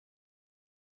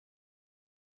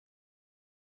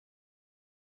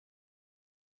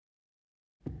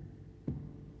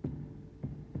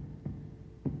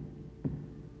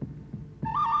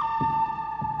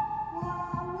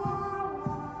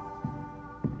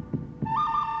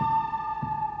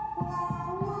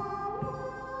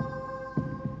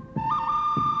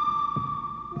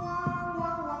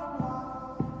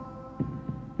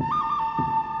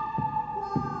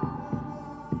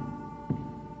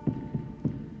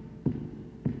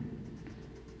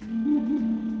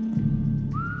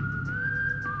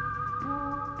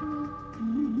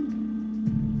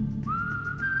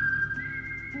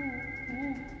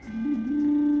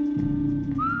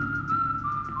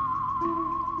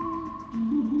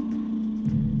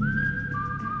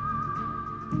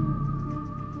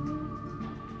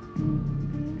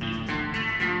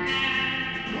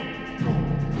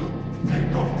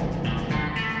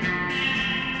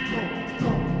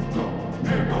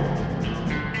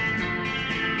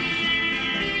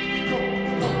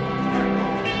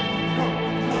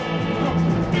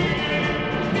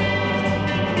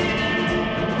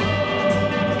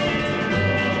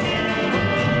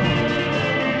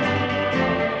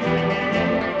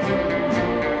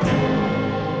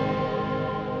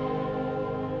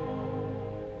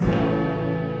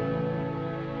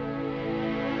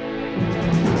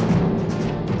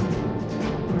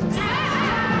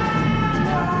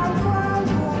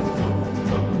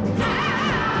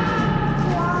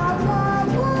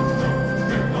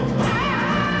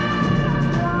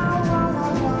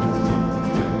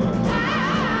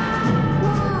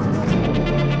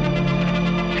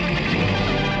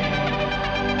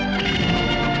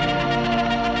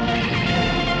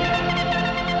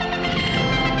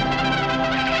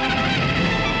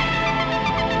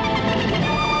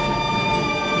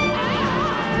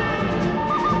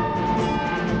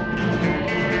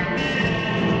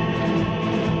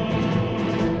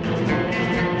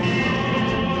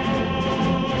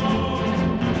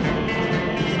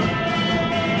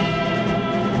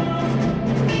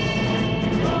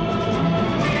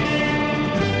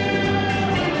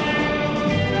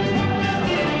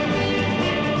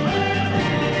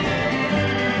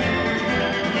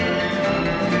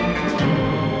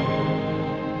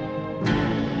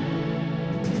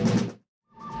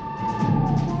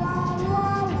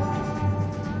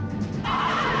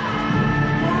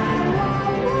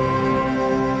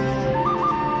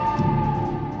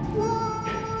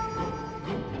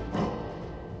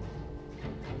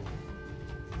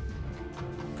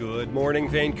morning,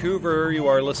 Vancouver. You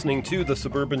are listening to the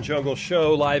Suburban Jungle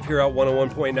Show live here at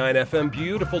 101.9 FM.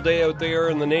 Beautiful day out there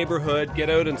in the neighborhood. Get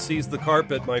out and seize the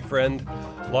carpet, my friend.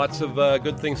 Lots of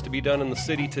good things to be done in the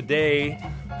city today.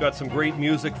 Got some great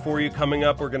music for you coming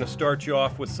up. We're going to start you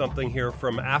off with something here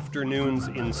from Afternoons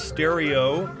in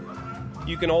Stereo.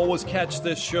 You can always catch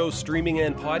this show streaming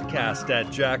and podcast at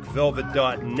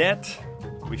jackvelvet.net.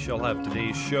 We shall have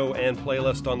today's show and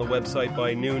playlist on the website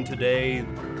by noon today.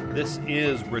 This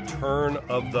is Return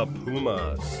of the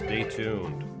Puma. Stay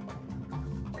tuned.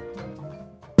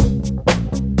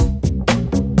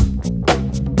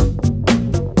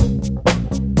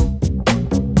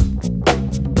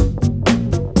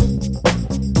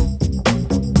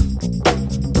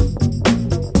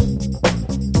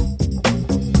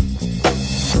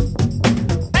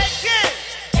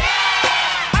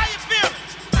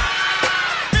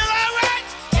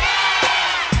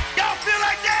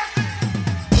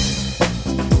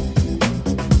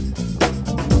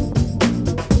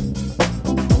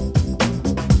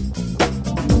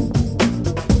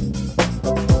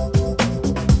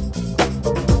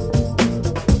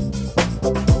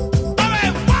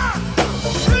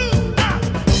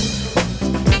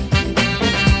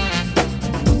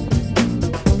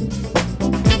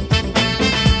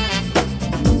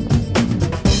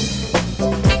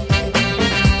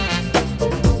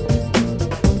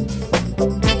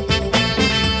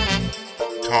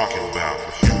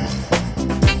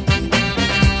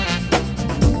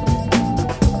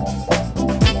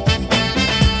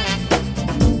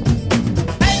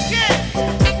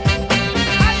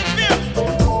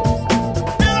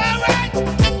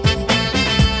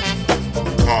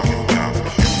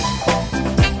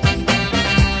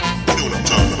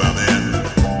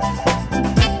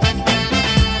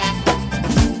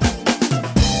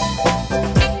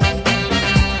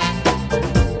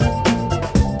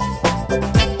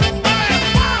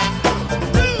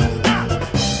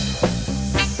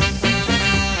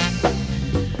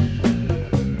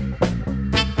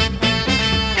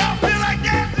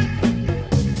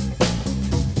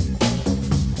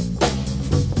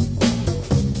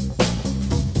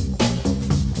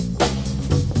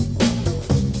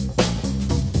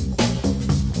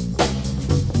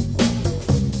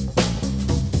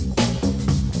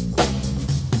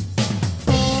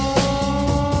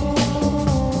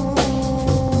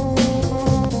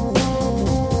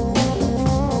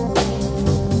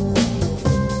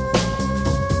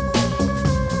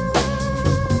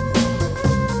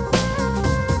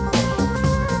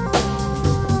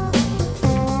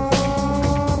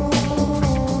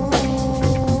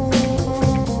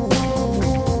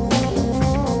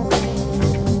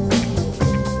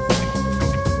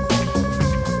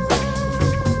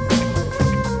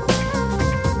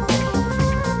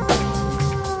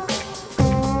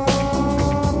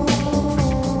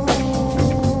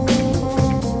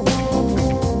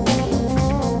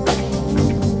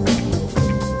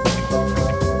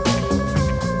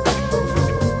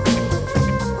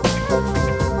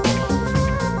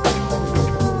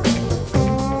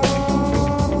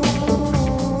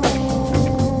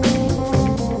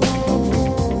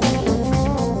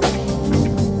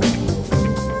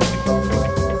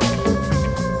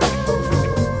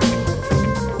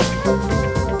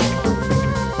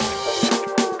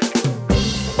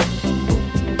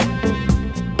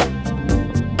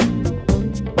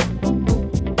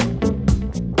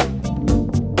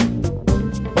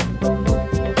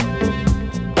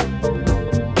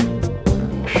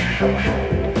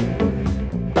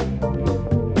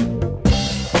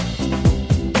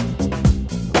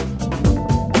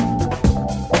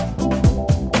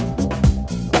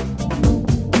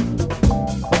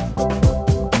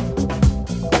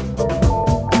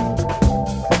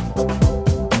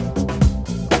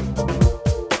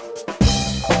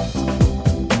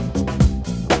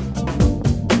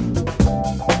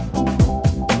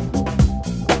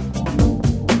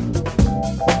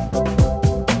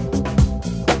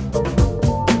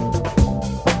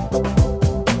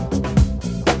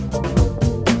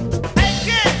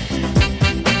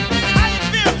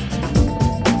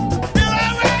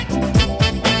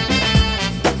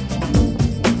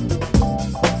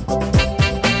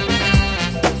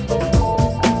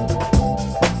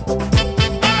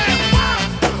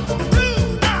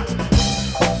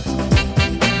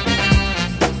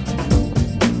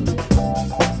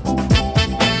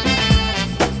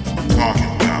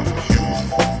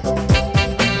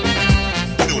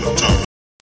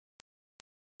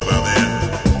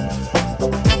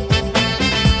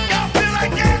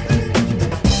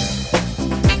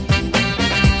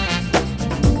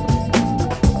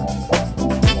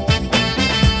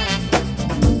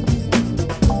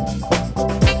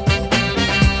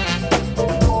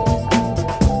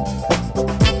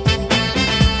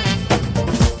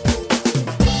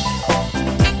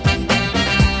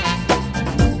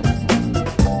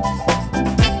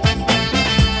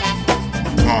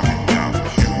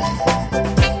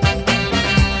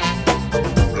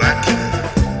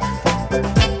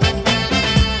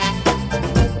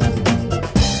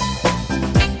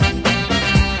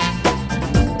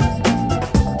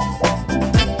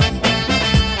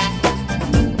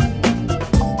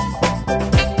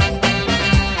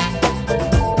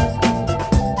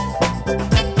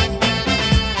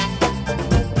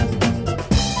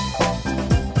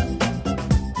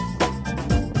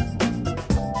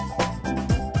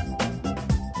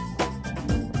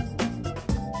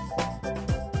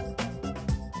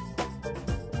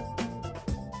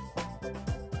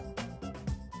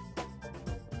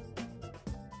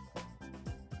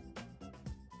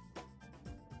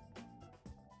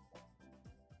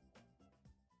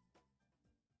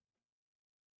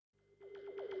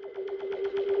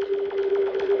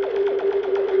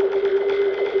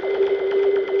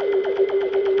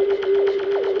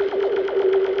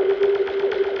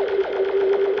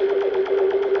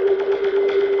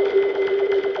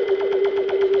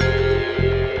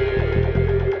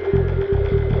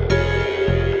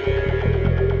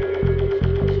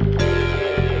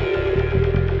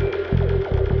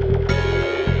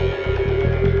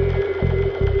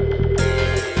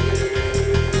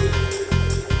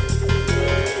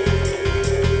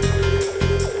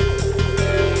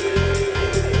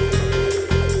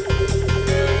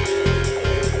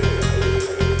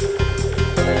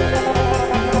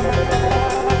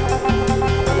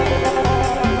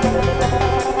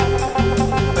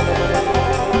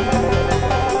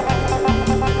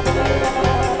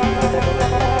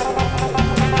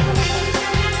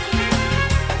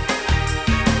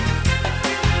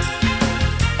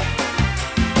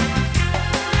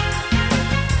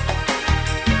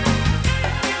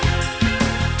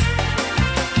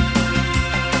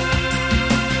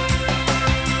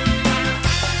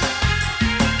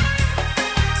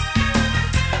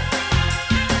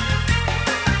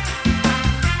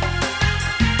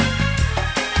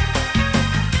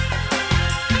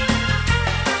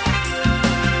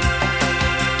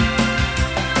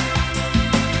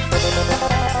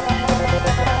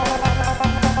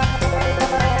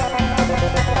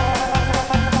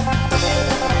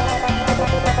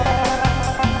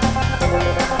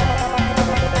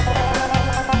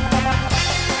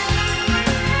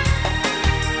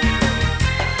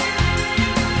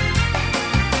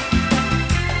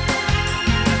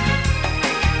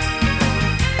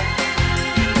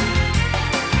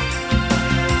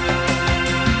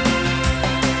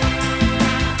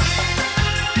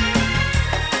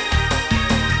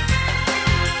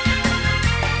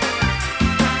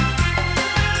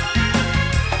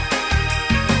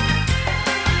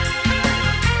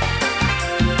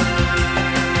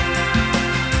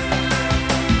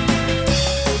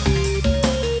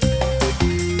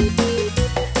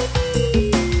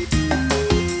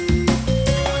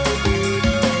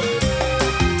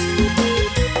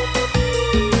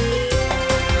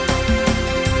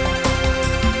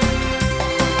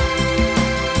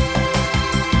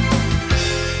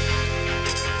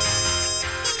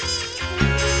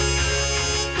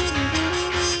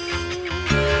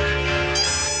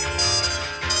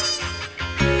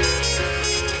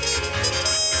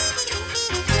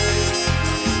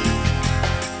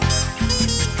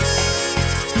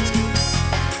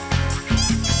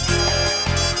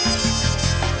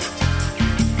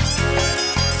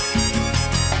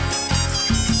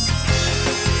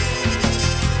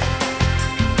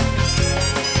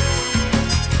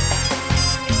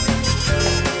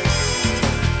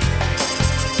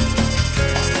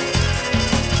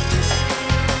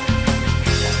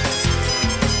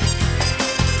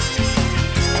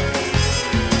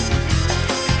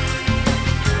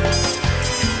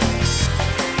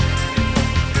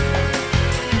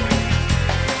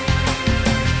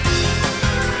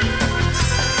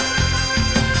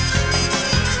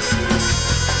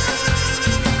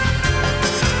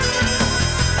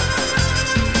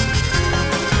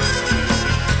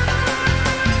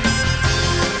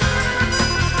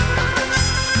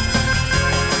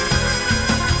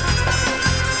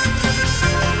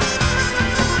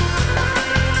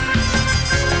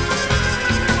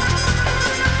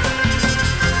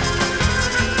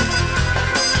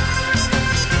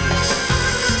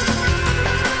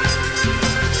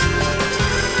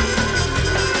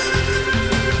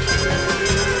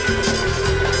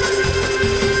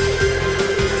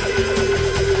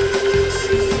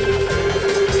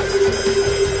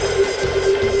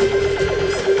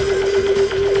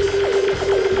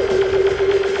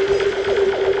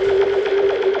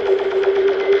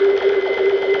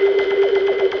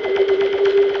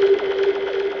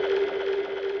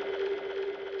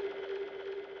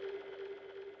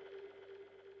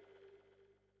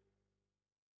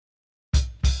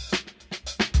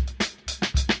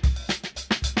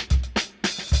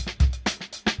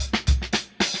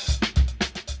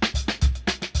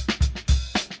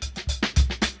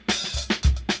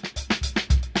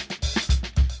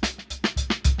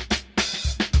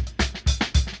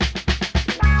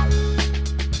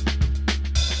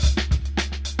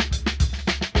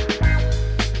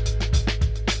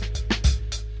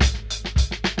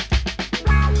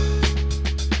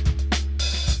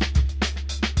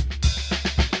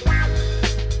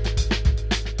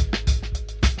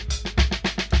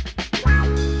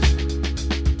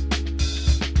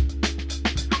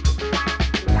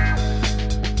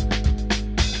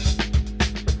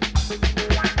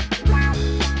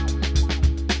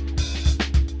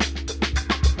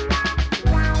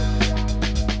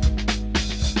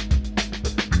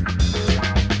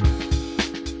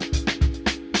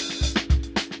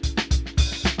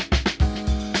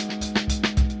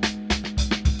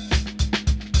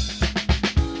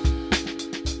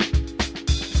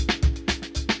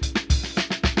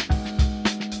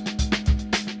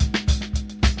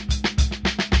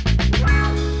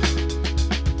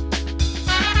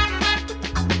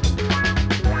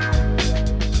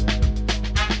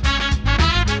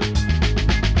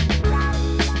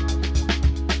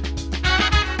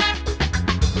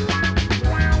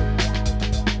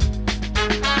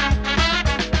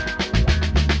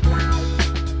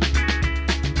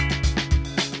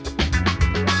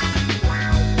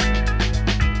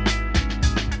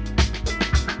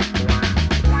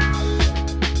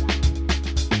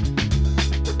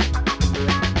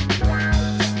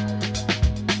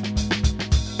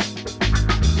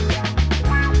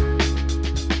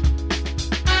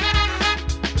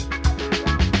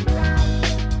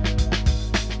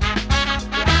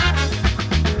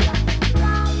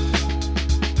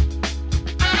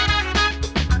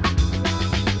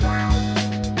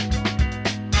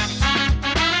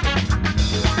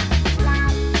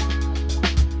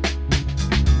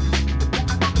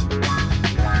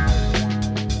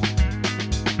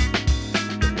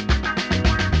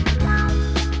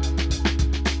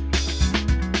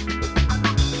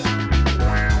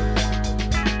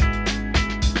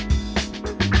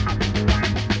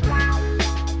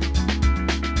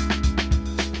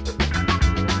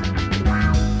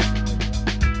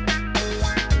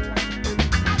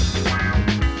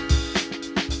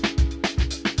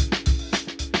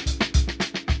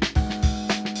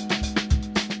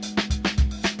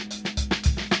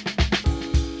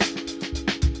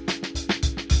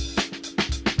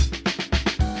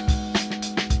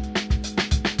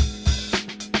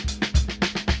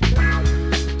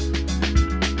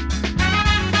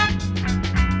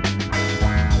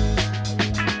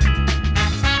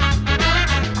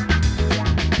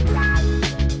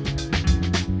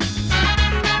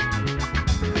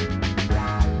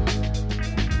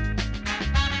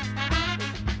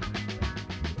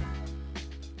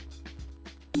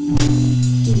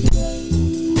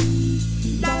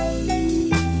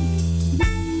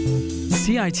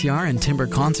 CITR and Timber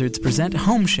Concerts present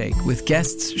Home Shake with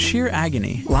guests Sheer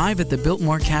Agony, live at the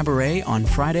Biltmore Cabaret on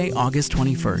Friday, August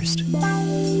 21st.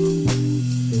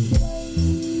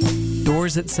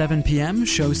 Doors at 7 p.m.,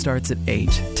 show starts at 8.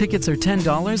 Tickets are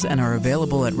 $10 and are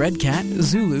available at Red Cat,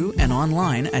 Zulu, and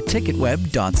online at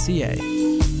ticketweb.ca.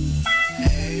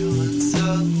 Hey, what's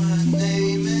up? My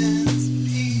name is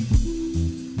Pete.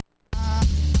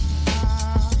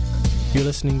 You're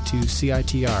listening to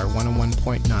CITR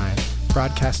 101.9,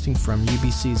 broadcasting from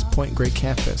UBC's Point Grey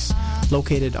campus,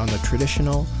 located on the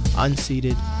traditional,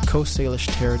 unceded Coast Salish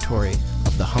territory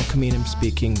of the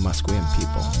Hunkaminam-speaking Musqueam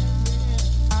people.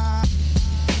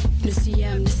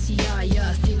 Nisiyam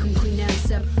nisiyaya thikum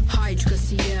quinansep hydra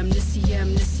siyam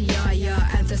nisiyaya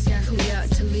anthasyakhlia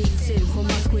talitin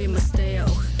homasque masteo.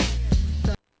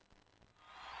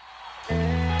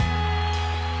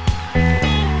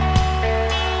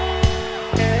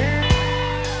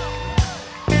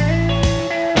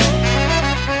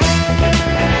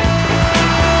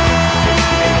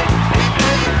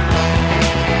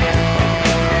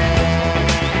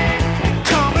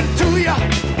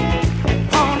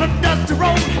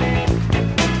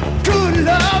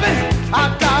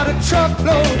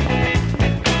 Truckload,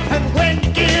 and when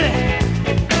you get it,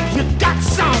 you got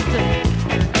something.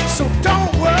 So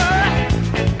don't worry,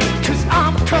 'cause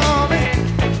I'm coming.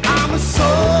 I'm a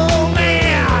soul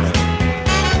man.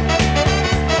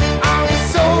 I'm a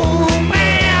soul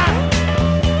man.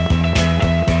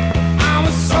 I'm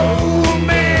a soul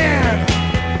man.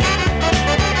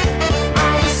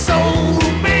 I'm a soul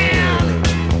man.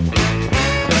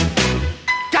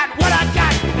 Got what I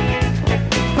got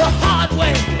the hard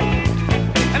way.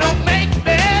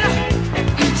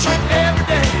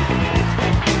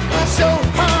 So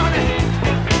honey,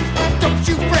 don't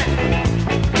you fret,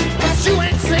 'cause you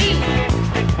ain't seen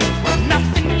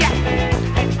nothing yet.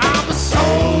 I'm a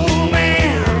soul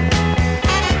man.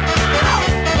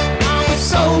 I'm a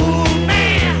soul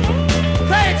man.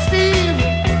 Play it, Steve.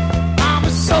 I'm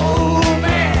a soul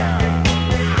man.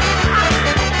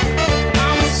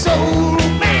 I'm a soul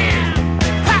man.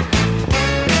 Ha!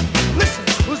 Listen,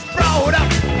 was brought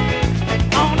up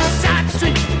on a side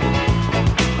street.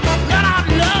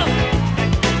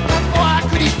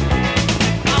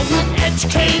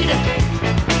 Educated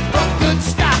from good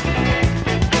stuff.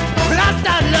 When I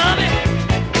start loving,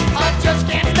 I just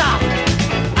can't stop.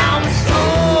 I'm a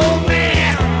soul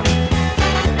man.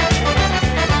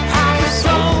 I'm a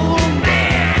soul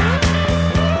man.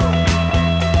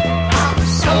 I'm a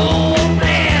soul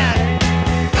man.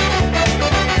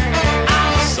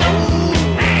 I'm a soul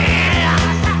man.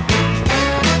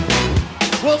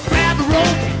 Well, grab the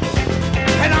rope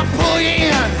and I'll pull you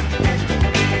in.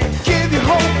 Give you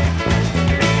hope.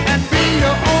 Your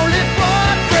only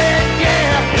boyfriend,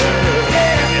 yeah,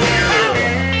 yeah,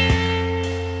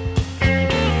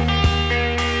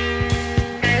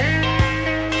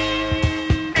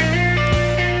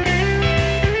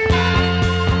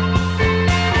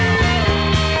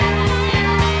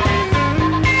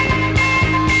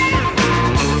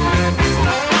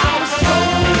 I'm a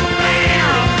soul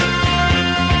man.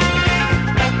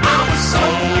 I'm a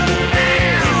soul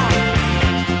man.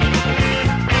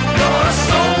 You're a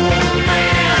soul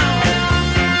man.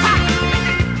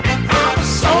 I'm a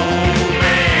soul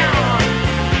man.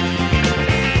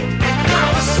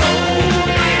 I'm a soul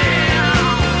man.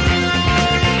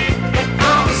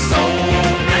 I'm a soul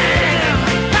man.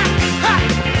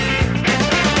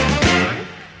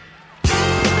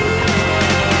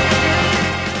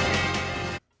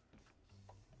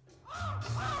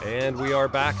 And we are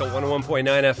back at 101.9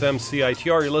 FM CITR.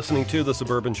 You're listening to the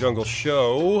Suburban Jungle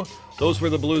Show. Those were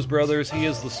the Blues Brothers. He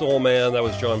is the Soul Man. That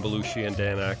was John Belushi and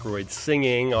Dan Aykroyd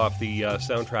singing off the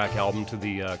soundtrack album to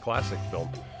the classic film.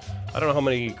 I don't know how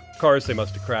many cars they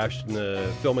must have crashed in the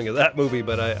filming of that movie,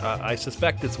 but I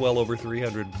suspect it's well over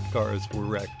 300 cars were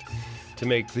wrecked to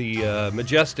make the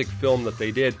majestic film that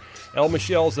they did. El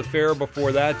Michel's Affair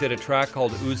before that did a track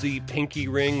called Uzi Pinky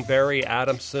Ring. Barry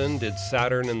Adamson did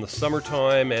Saturn in the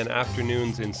Summertime, and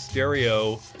Afternoons in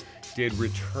Stereo did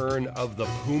Return of the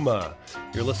Puma.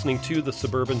 You're listening to the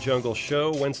Suburban Jungle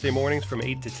Show Wednesday mornings from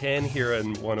 8 to 10 here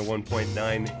on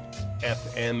 101.9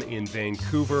 FM in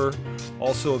Vancouver.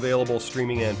 Also available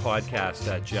streaming and podcast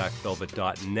at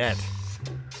jackvelvet.net.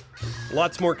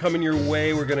 Lots more coming your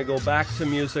way. We're going to go back to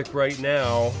music right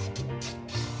now.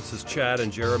 This is Chad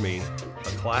and Jeremy,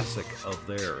 a classic of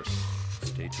theirs.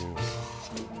 Stay tuned.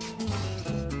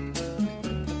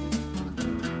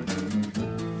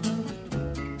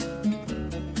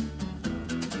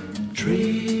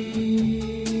 Trees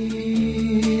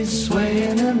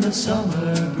swaying in the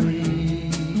summer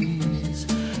breeze,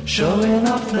 showing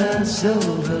off their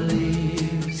silver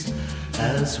leaves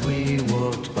as we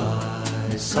walked by.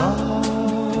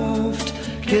 Soft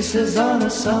kisses on a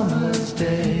summer's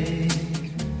day,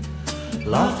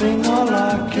 laughing all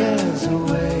our cares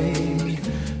away,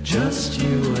 just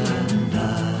you and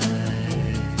I.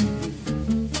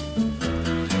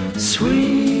 Sweet,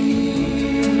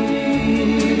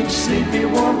 sleepy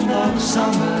warmth of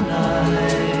summer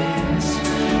nights,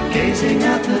 gazing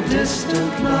at the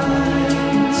distant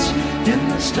lights in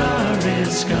the starry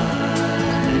sky.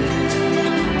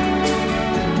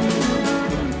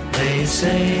 They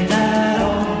say that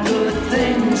all good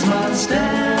things must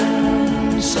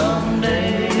end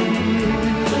someday.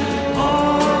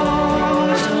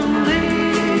 Autumn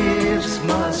leaves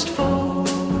must fall.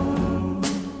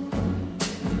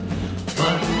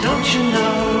 But don't you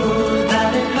know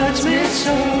that it hurts me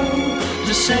so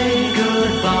to say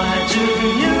goodbye to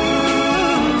you?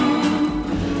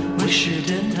 Wish you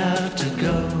didn't have to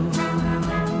go.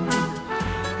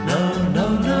 No, no,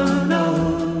 no, no.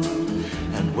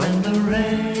 And when the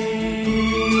rain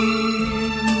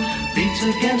beats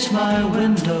against my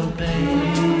window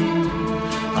pane,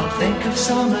 I'll think of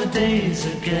summer days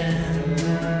again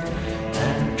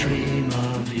and dream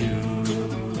of you.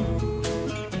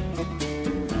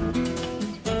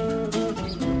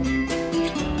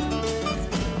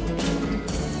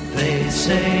 They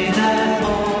say that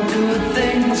all good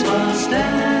things must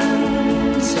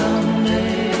end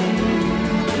someday.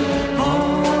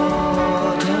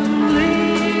 Autumn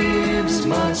leaves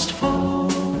must fall.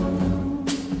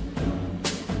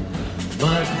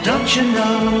 But don't you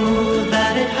know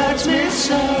that it hurts me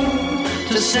so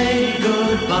to say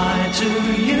goodbye to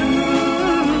you?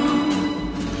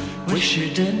 Wish you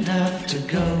didn't have to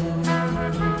go.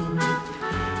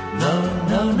 No,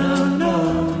 no, no, no.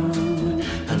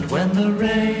 And when the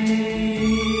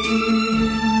rain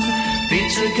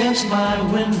beats against my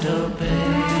window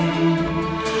pane,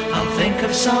 I'll think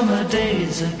of summer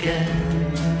days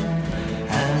again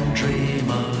and dream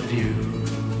of you.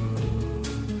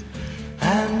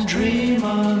 And dream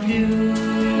of you.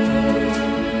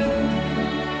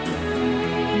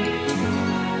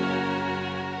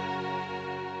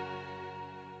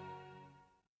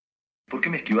 ¿Por qué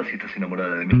me esquivas si estás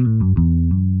enamorada de mí?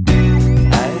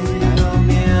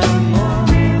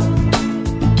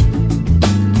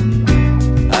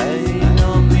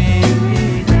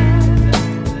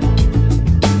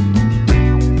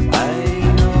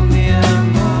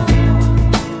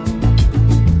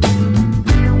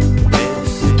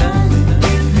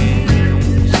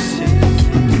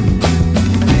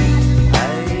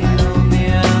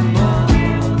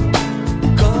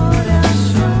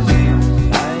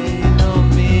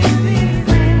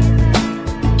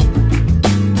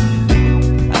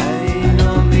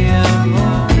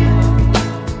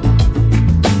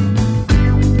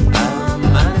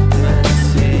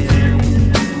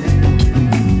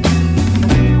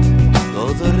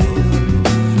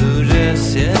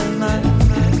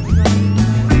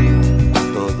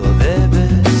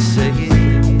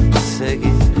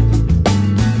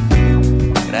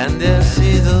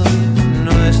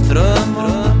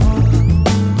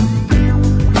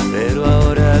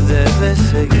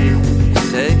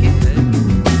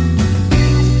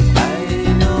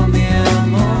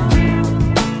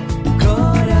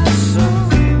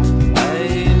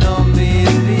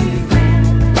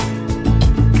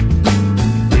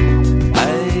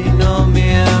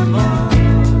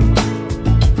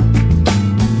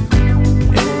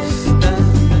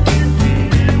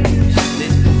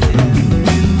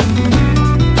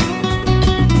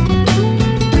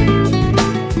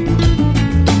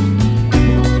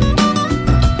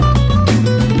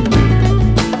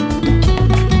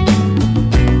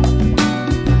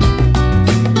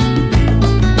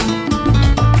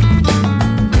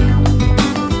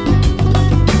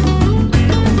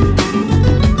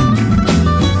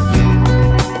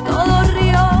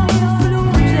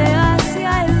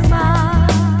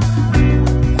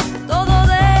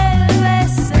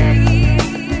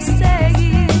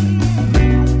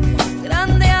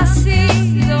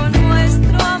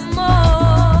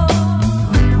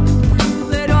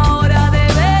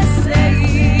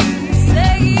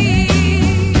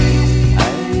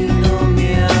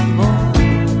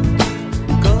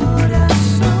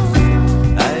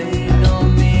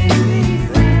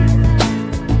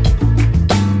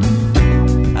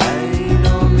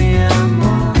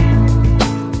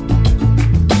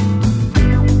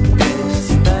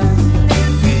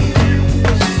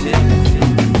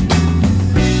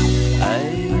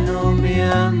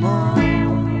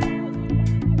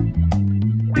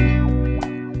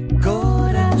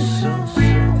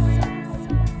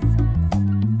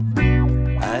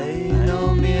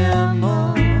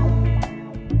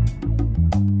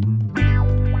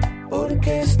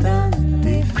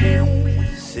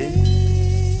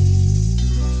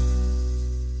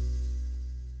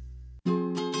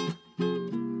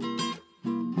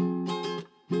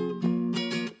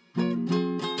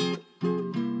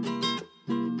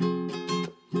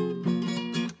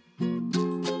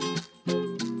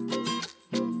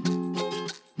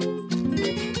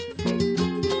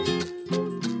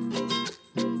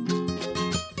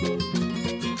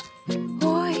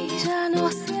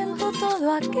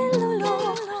 todo aquel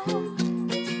dolor.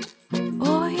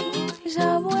 Hoy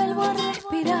ya vuelvo a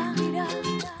respirar.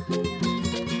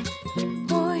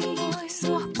 Hoy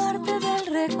sos parte del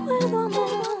recuerdo,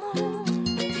 amor.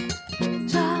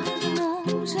 Ya no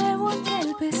llevo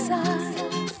aquel pesar.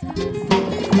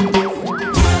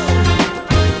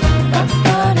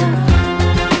 Para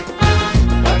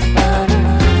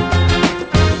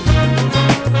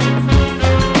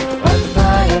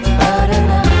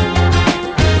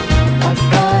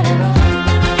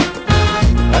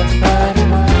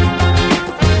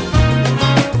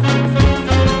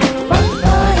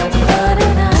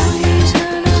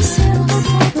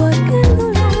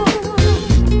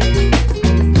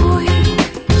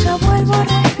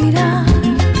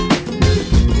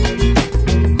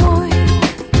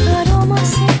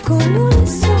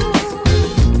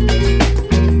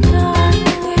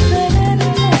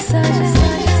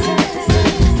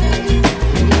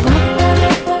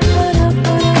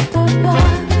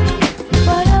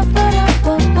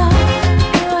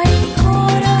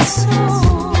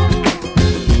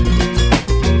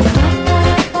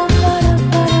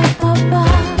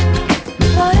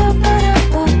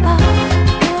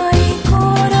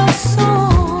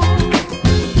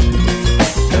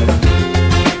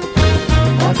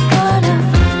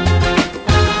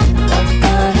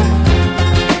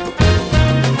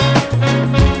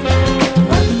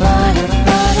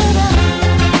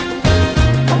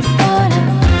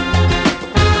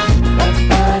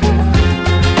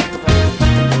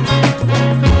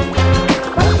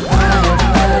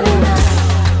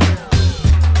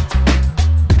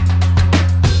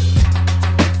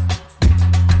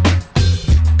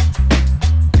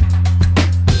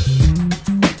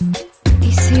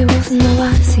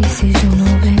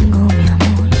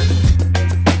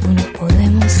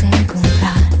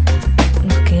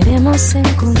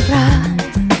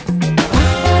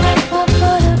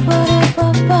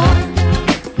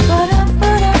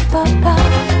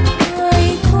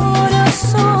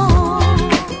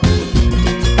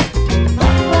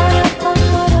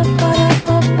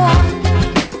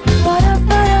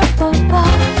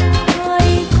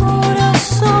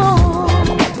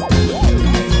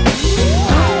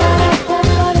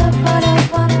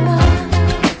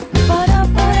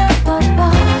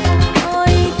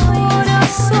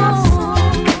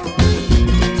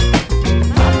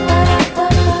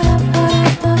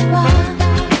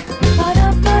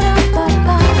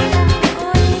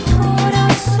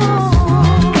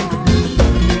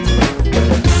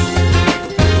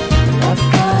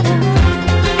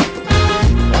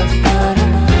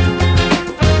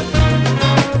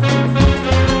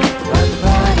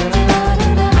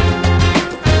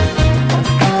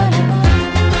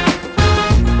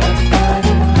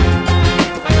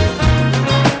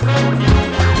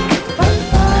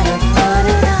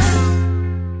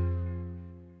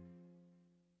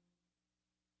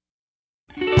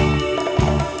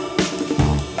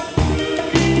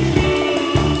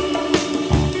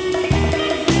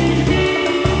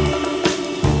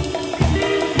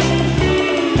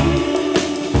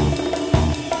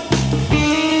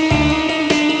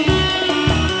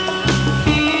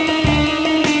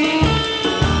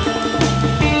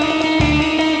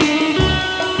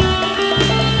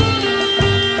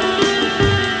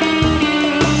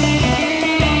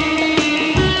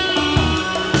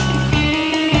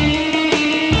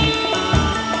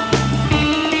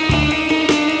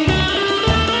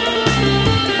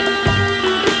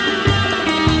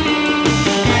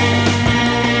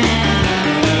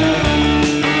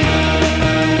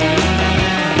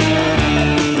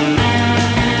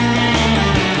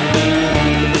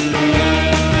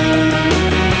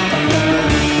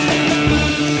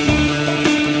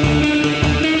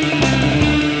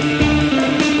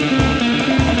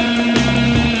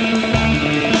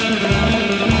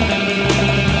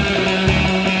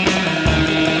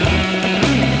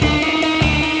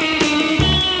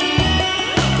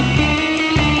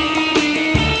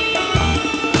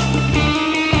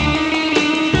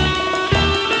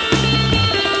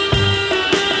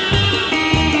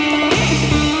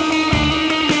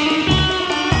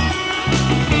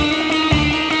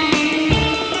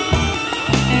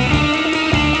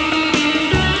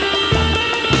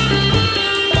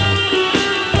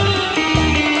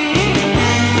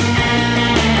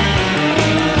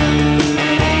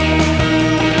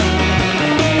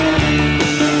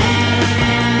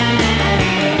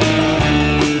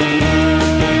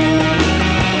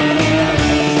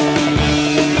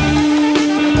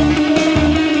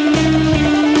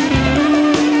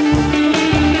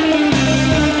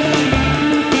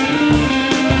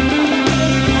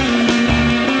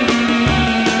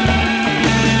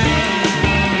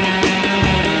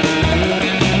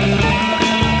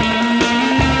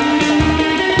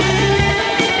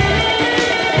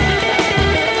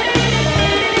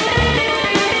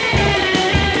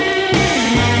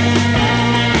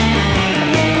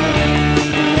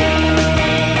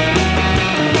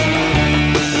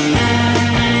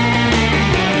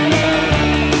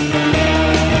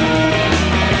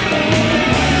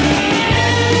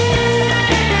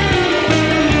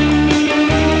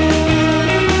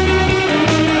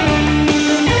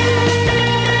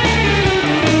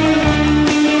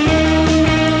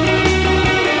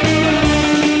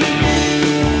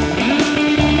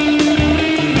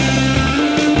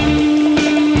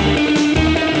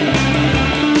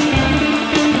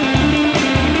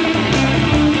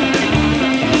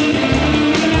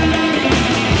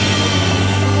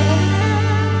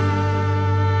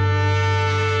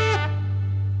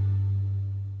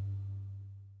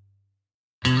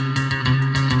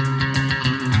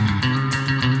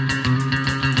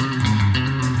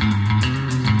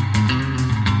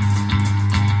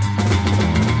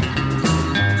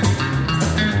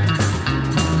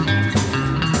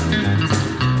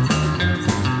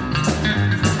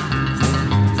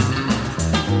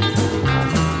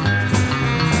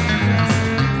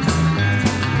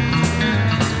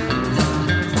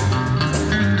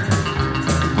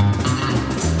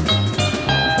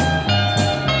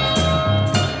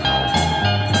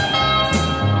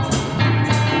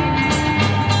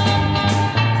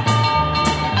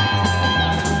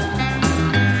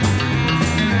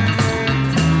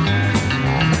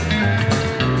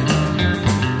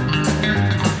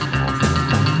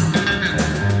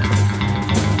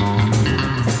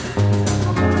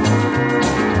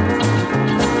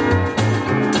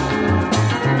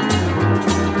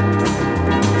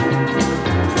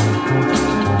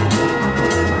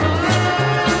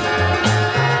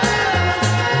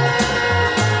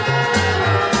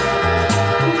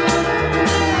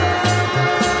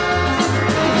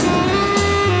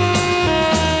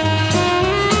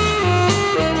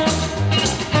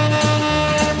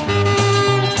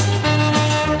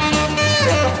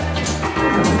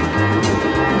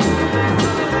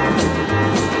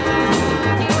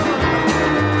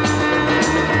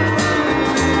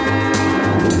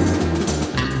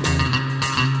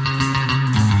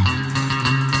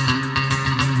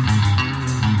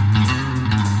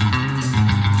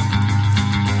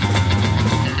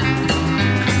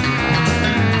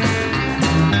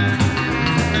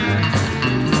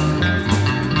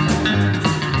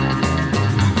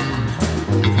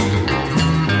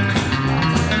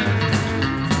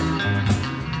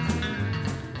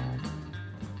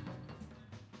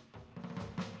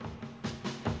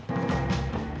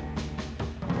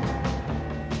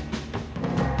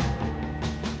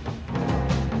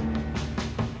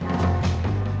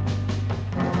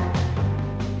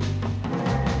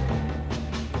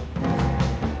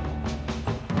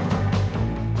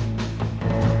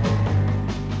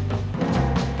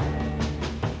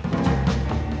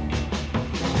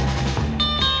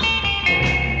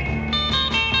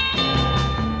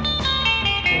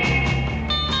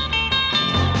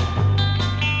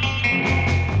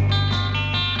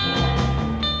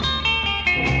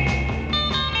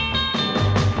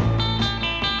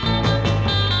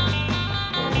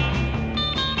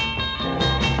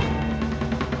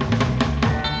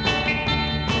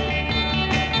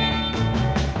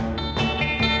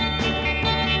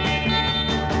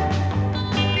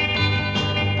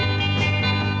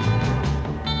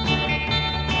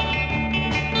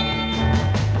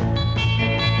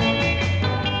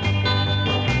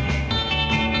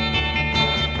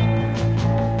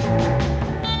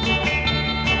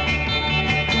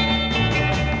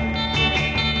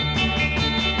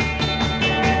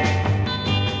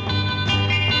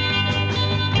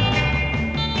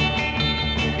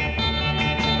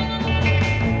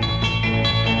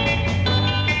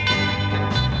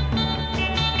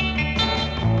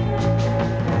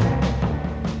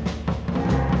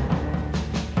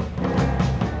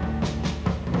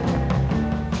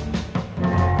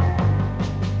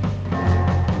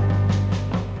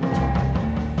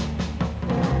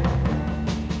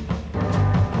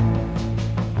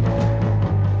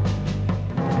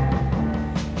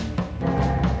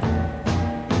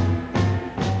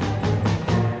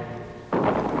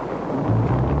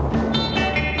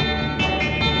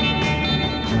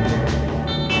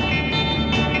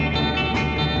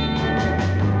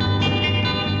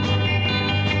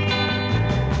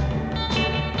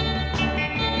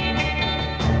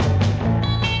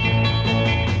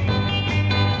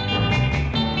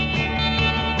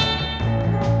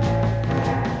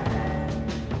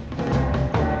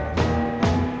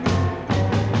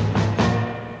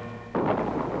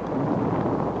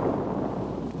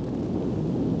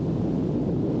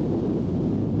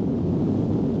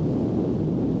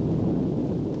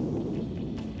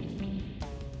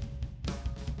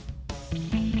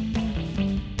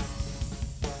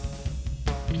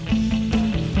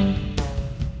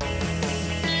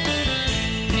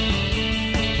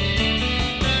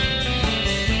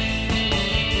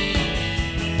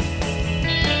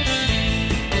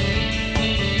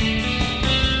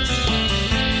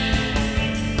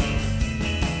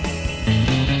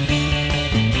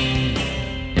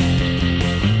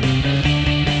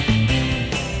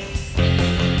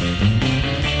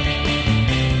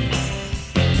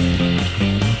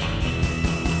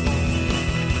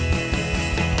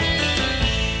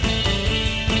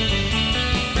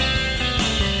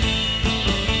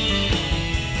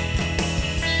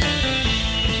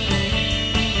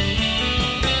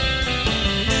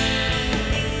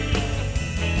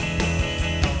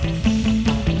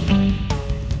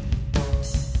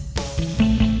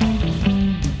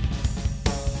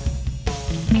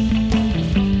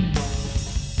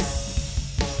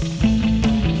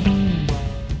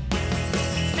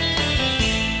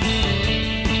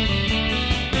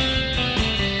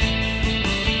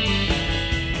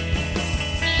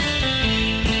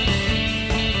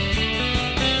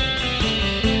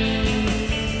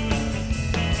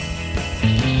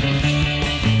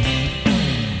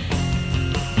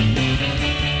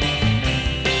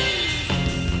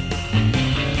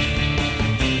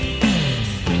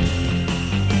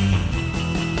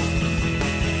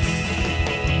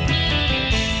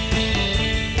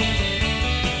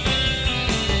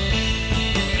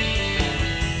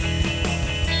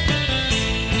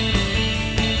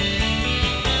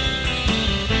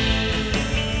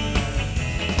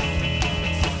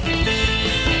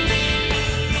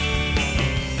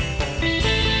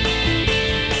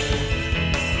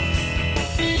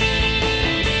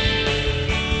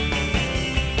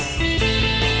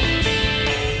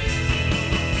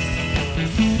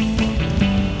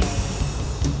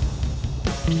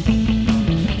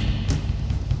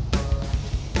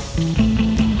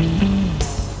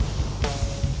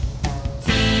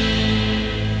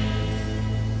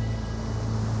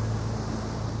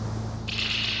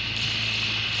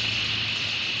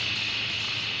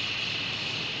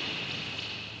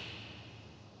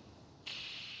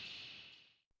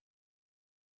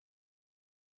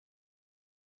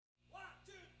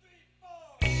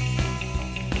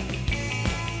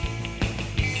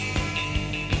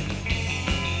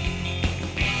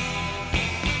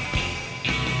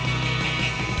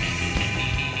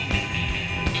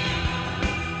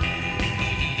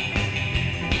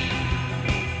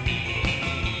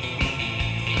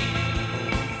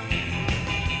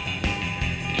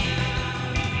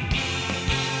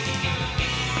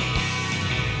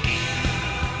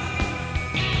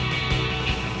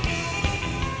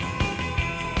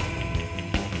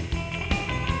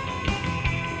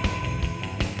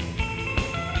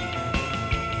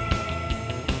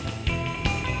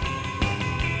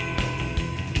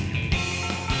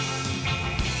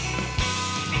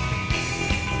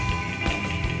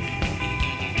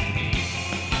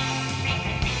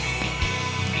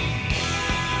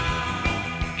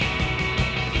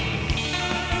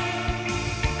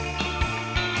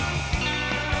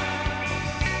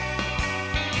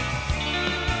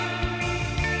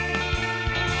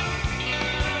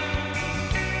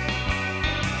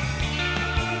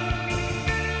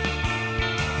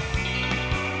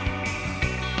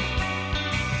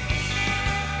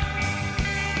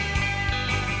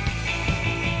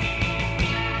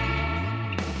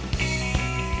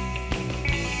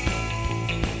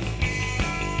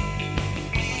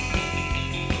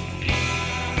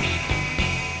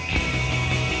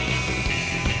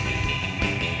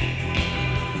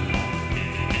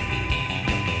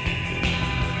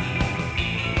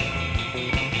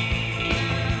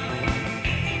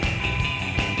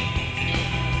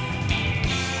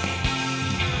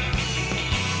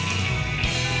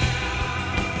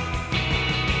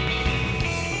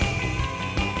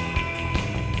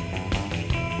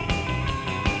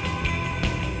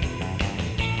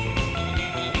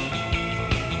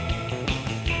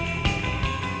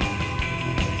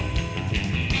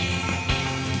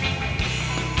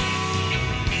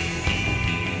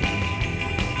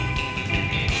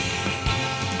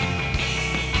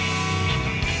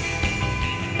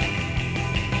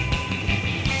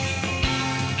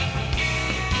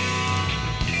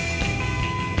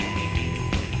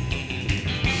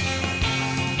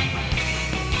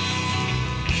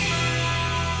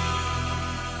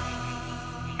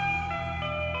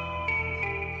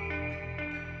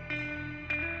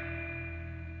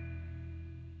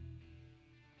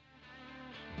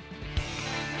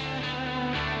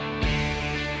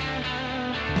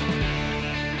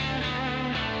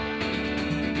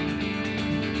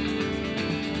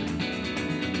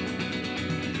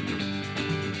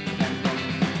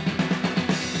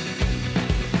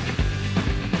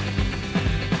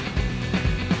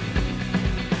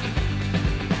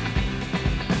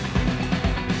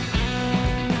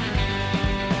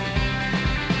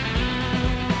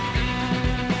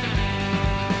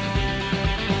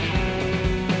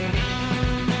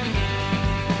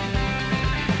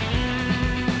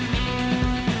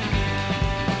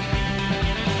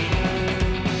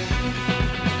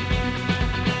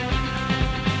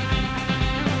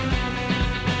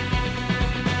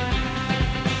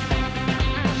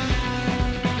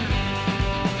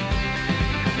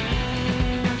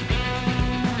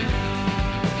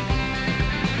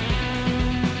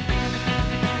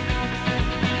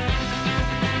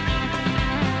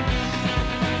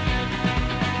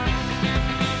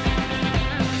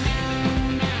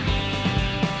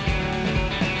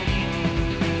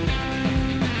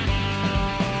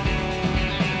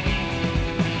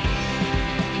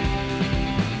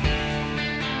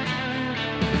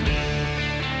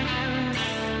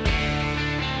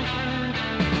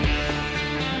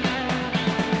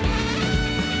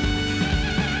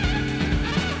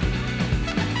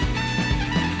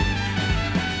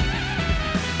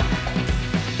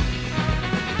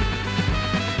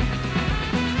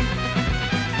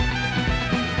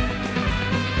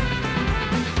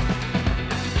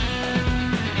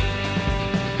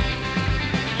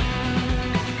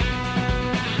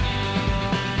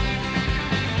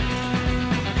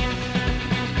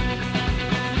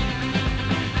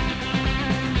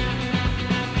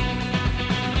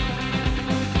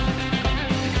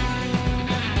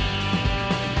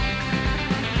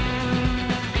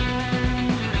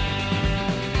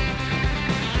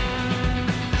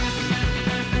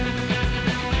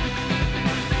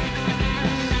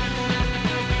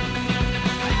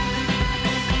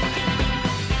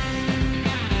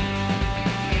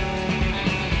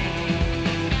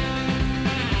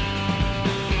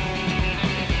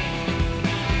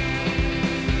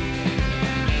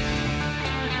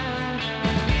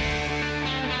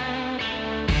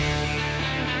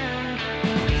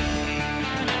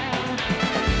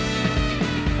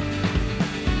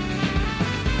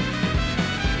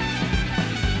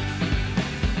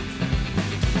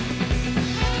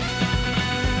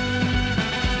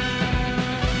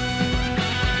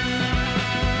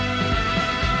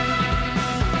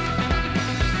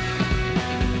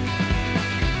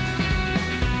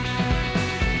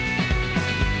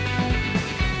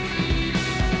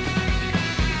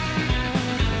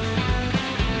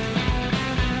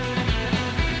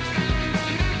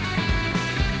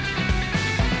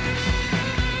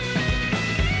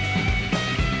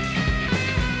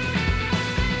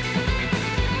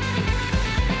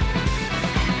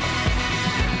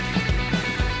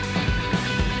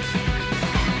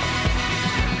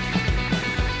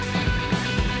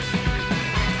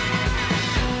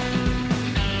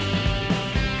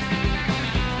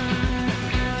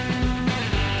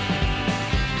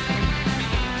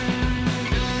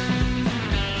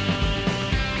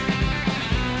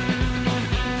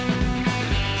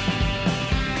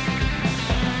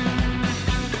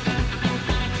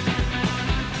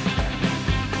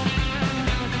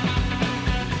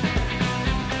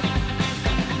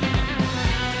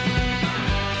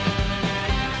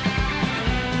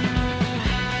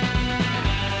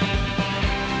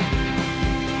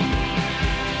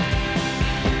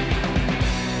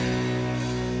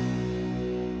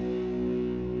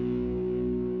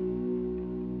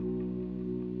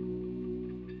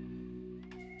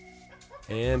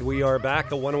And we are back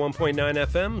at 101.9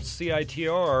 FM,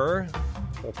 CITR.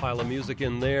 Whole pile of music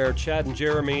in there. Chad and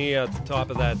Jeremy at the top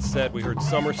of that set. We heard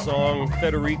Summer Song.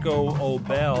 Federico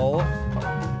Obel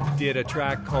did a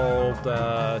track called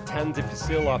Tan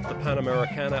Difícil off the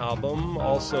Panamericana album.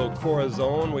 Also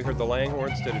Corazon. We heard the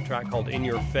Langhorns did a track called In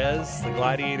Your Fez. The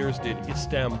Gladiators did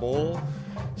Istanbul.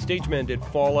 Stagemen did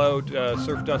Fallout.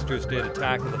 Surf Dusters did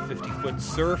Attack of the 50-Foot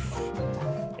Surf.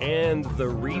 And The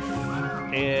Reef.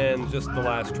 And just the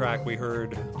last track we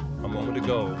heard a moment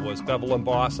ago was Bevel and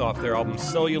Boss off their album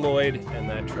Celluloid, and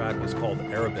that track was called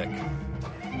Arabic.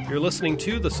 You're listening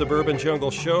to the Suburban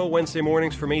Jungle Show, Wednesday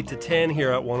mornings from 8 to 10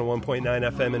 here at 101.9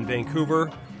 FM in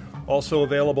Vancouver. Also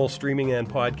available streaming and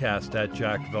podcast at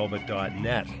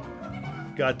jackvelvet.net.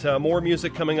 Got more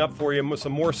music coming up for you,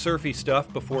 some more surfy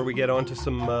stuff before we get on to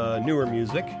some newer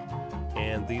music.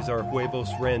 And these are Huevos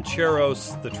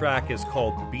Rancheros. The track is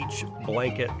called Beach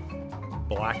Blanket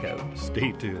Blackout.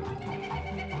 Stay tuned.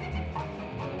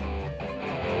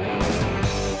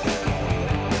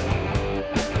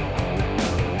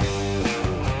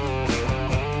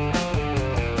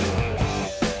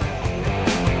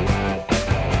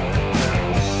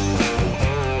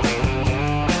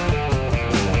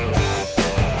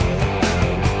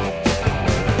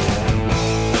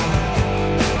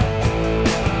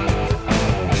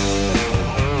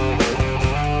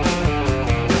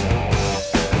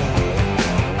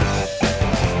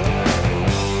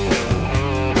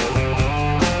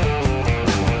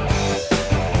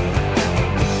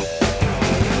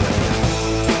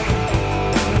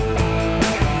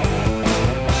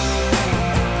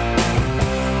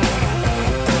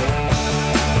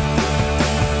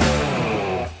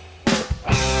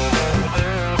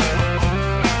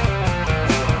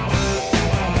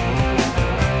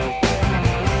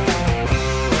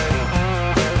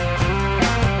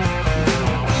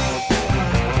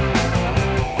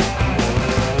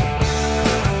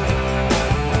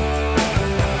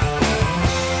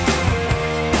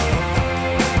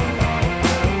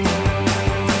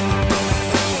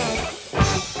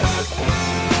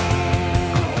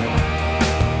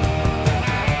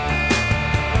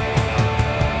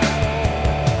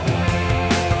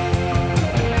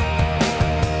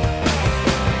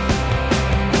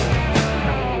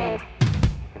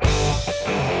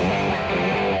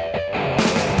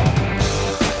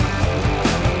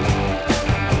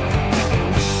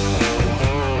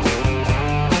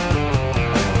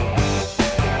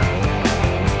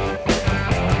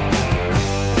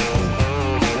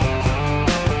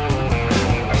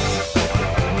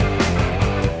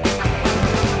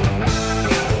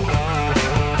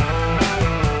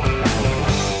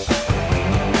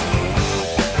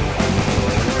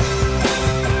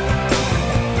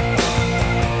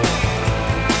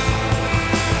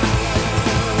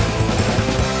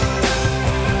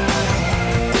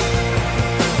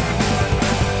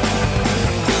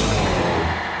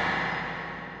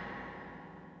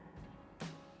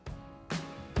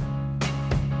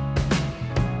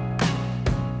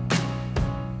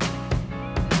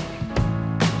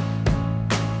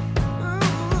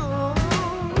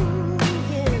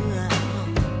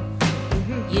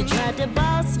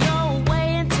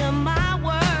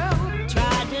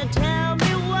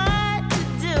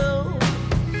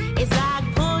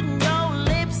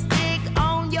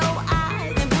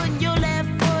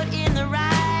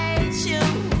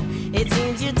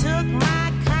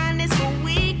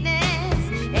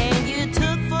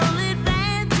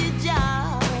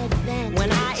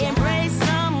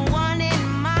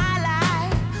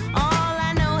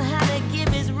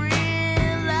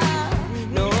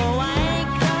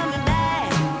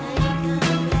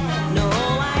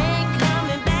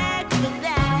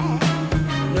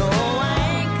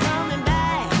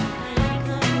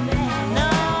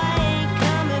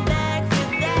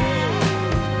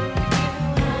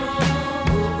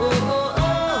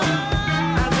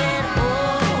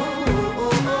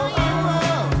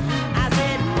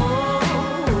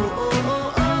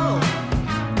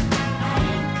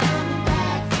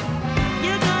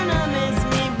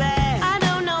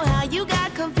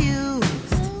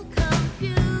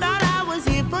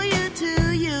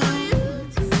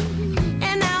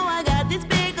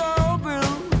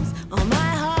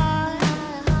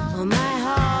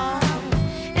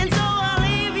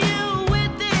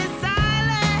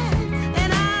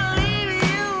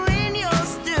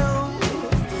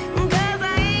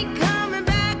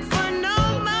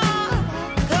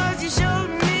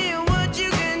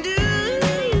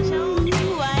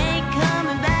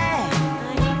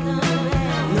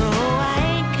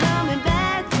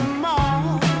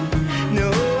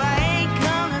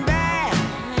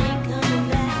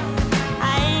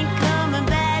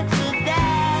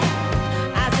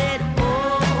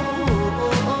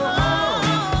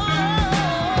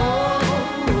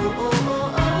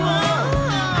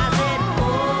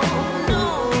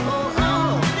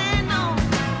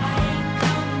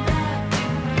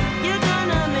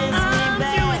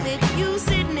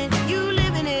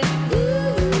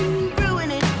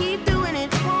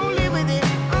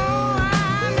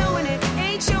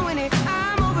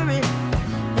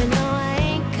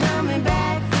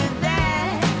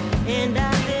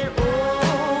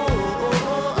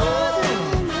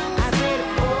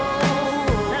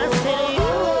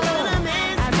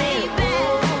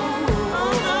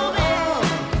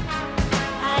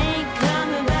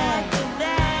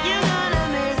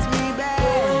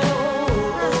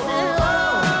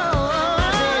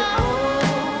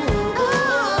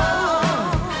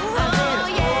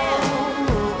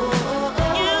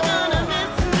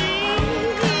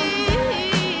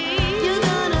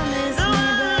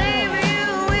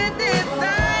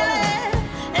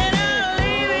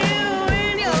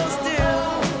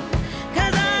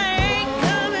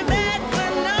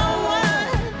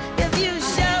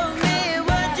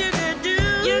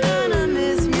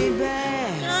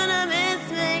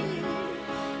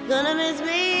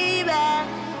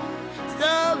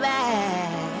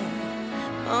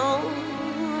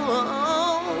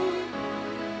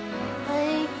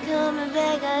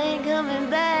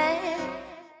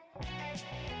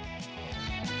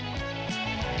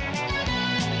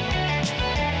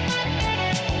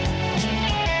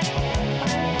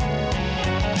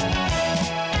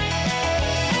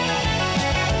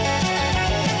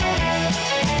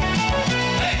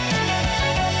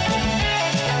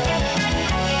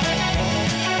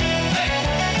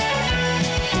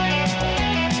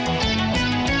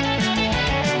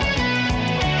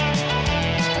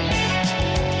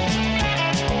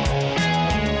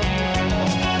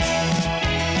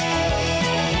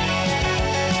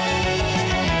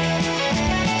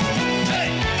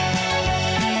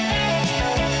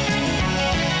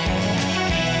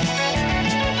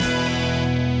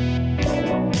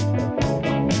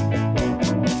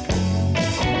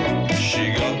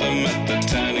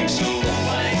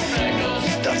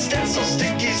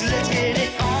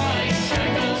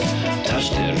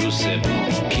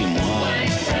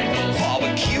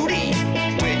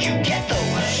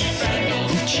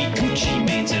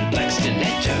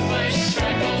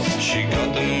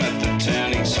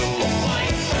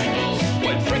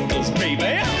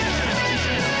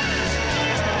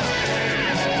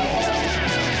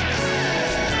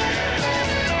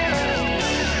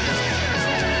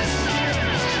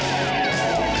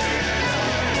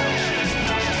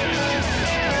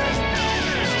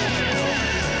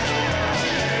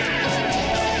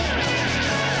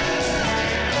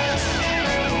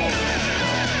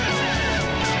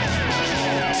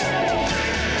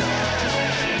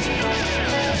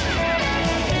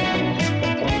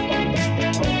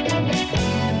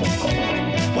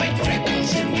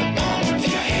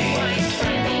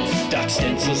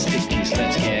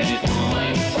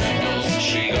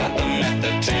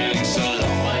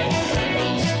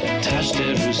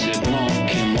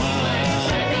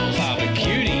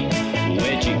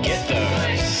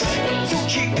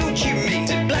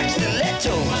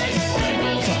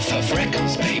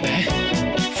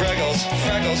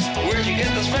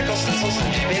 those freckle stencils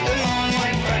if you paint them on.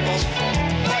 White freckles,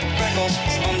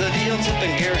 under the old tip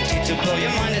and guaranteed to blow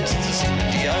your mind. It's a secret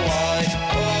DIY.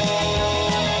 Oh,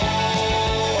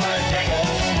 white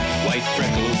freckles. White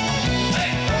freckles.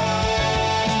 Hey. Oh,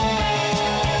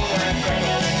 white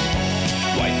freckles.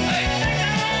 White. Hey.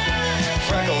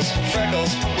 Freckles,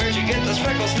 freckles. Where'd you get those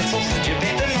freckle stencils? Did you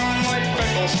paint them on? White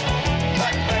freckles.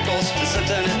 Black freckles. To sit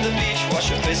down at the beach,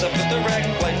 wash your face up with the rag.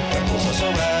 White freckles are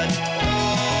so rad.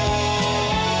 Oh,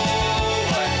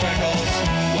 white freckles.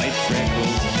 White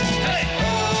freckles. Hey.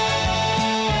 Oh,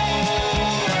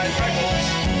 white freckles.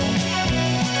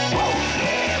 Whoa,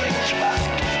 yeah, spot.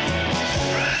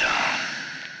 Right on.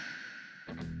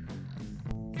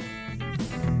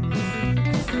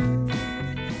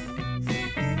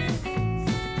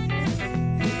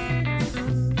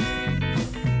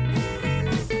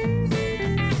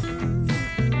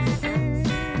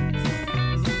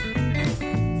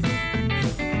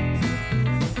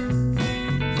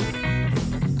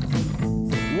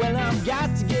 Well, I've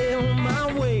got to get on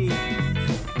my way,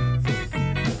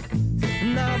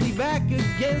 and I'll be back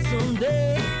again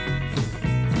someday.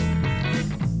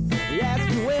 You ask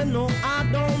me when, no, I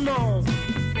don't know,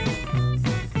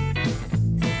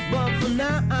 but for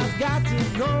now I've got to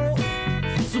go.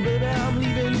 So baby, I'm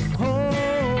leaving home.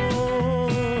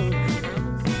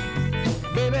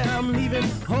 Baby, I'm leaving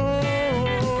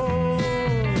home.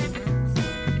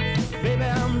 Baby,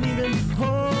 I'm leaving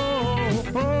home.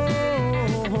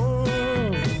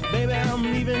 Baby, I'm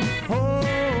leaving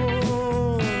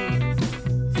home.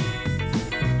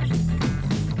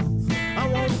 I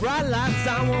want bright lights,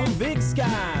 I want big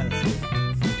skies.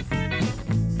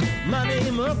 My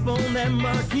name up on that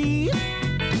marquee.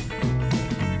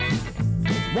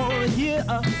 Wanna hear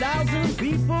 1,000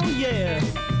 people, yeah,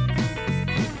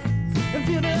 and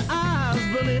feel their eyes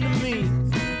burning to me.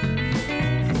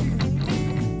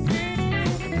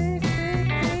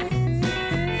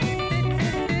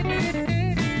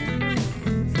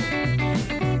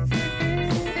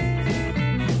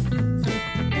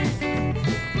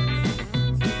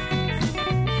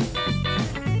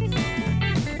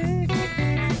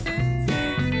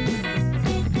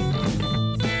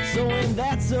 So when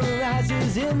that sun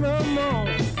rises in the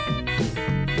morning,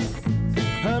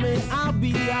 honey, I'll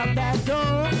be out that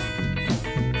door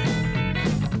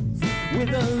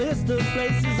with a list of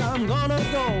places I'm gonna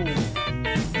go.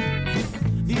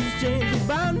 These chains will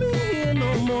bind me here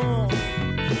no more.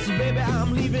 So baby,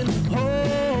 I'm leaving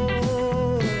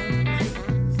home.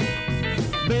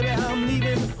 Baby, I'm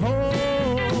leaving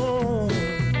home.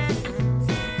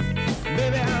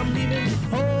 Baby, I'm leaving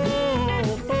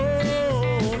home.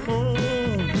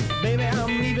 Baby,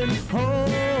 I'm leaving home.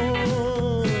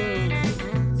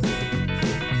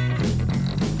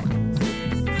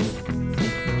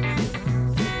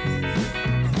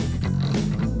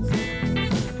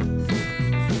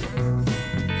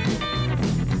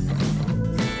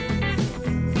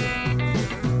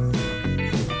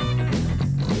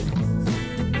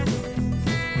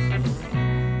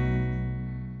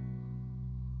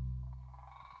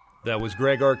 That was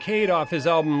Greg Arcade off his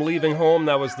album Leaving Home.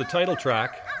 That was the title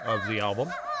track of the album.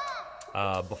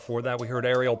 Before that, we heard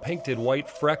Ariel Pink did White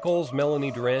Freckles,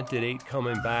 Melanie Durant did 8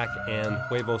 Coming Back, and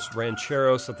Huevos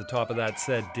Rancheros at the top of that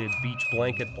set did Beach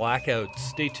Blanket Blackout.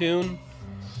 Stay tuned.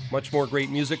 Much more great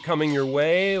music coming your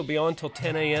way. It'll be on till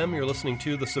 10 a.m. You're listening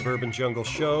to The Suburban Jungle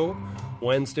Show.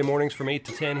 Wednesday mornings from 8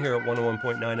 to 10 here at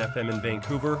 101.9 FM in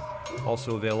Vancouver.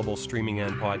 Also available streaming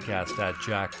and podcast at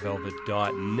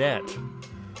jackvelvet.net.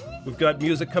 We've got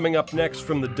music coming up next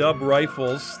from the Dub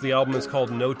Rifles. The album is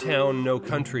called No Town, No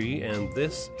Country, and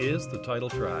this is the title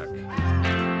track.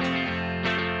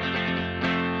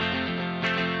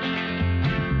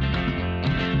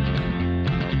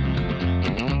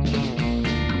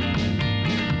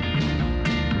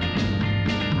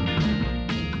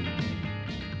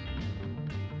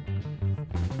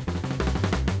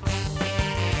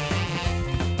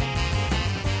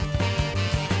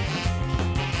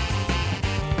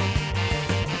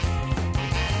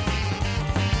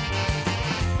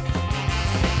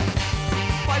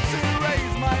 Fight to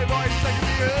raise my voice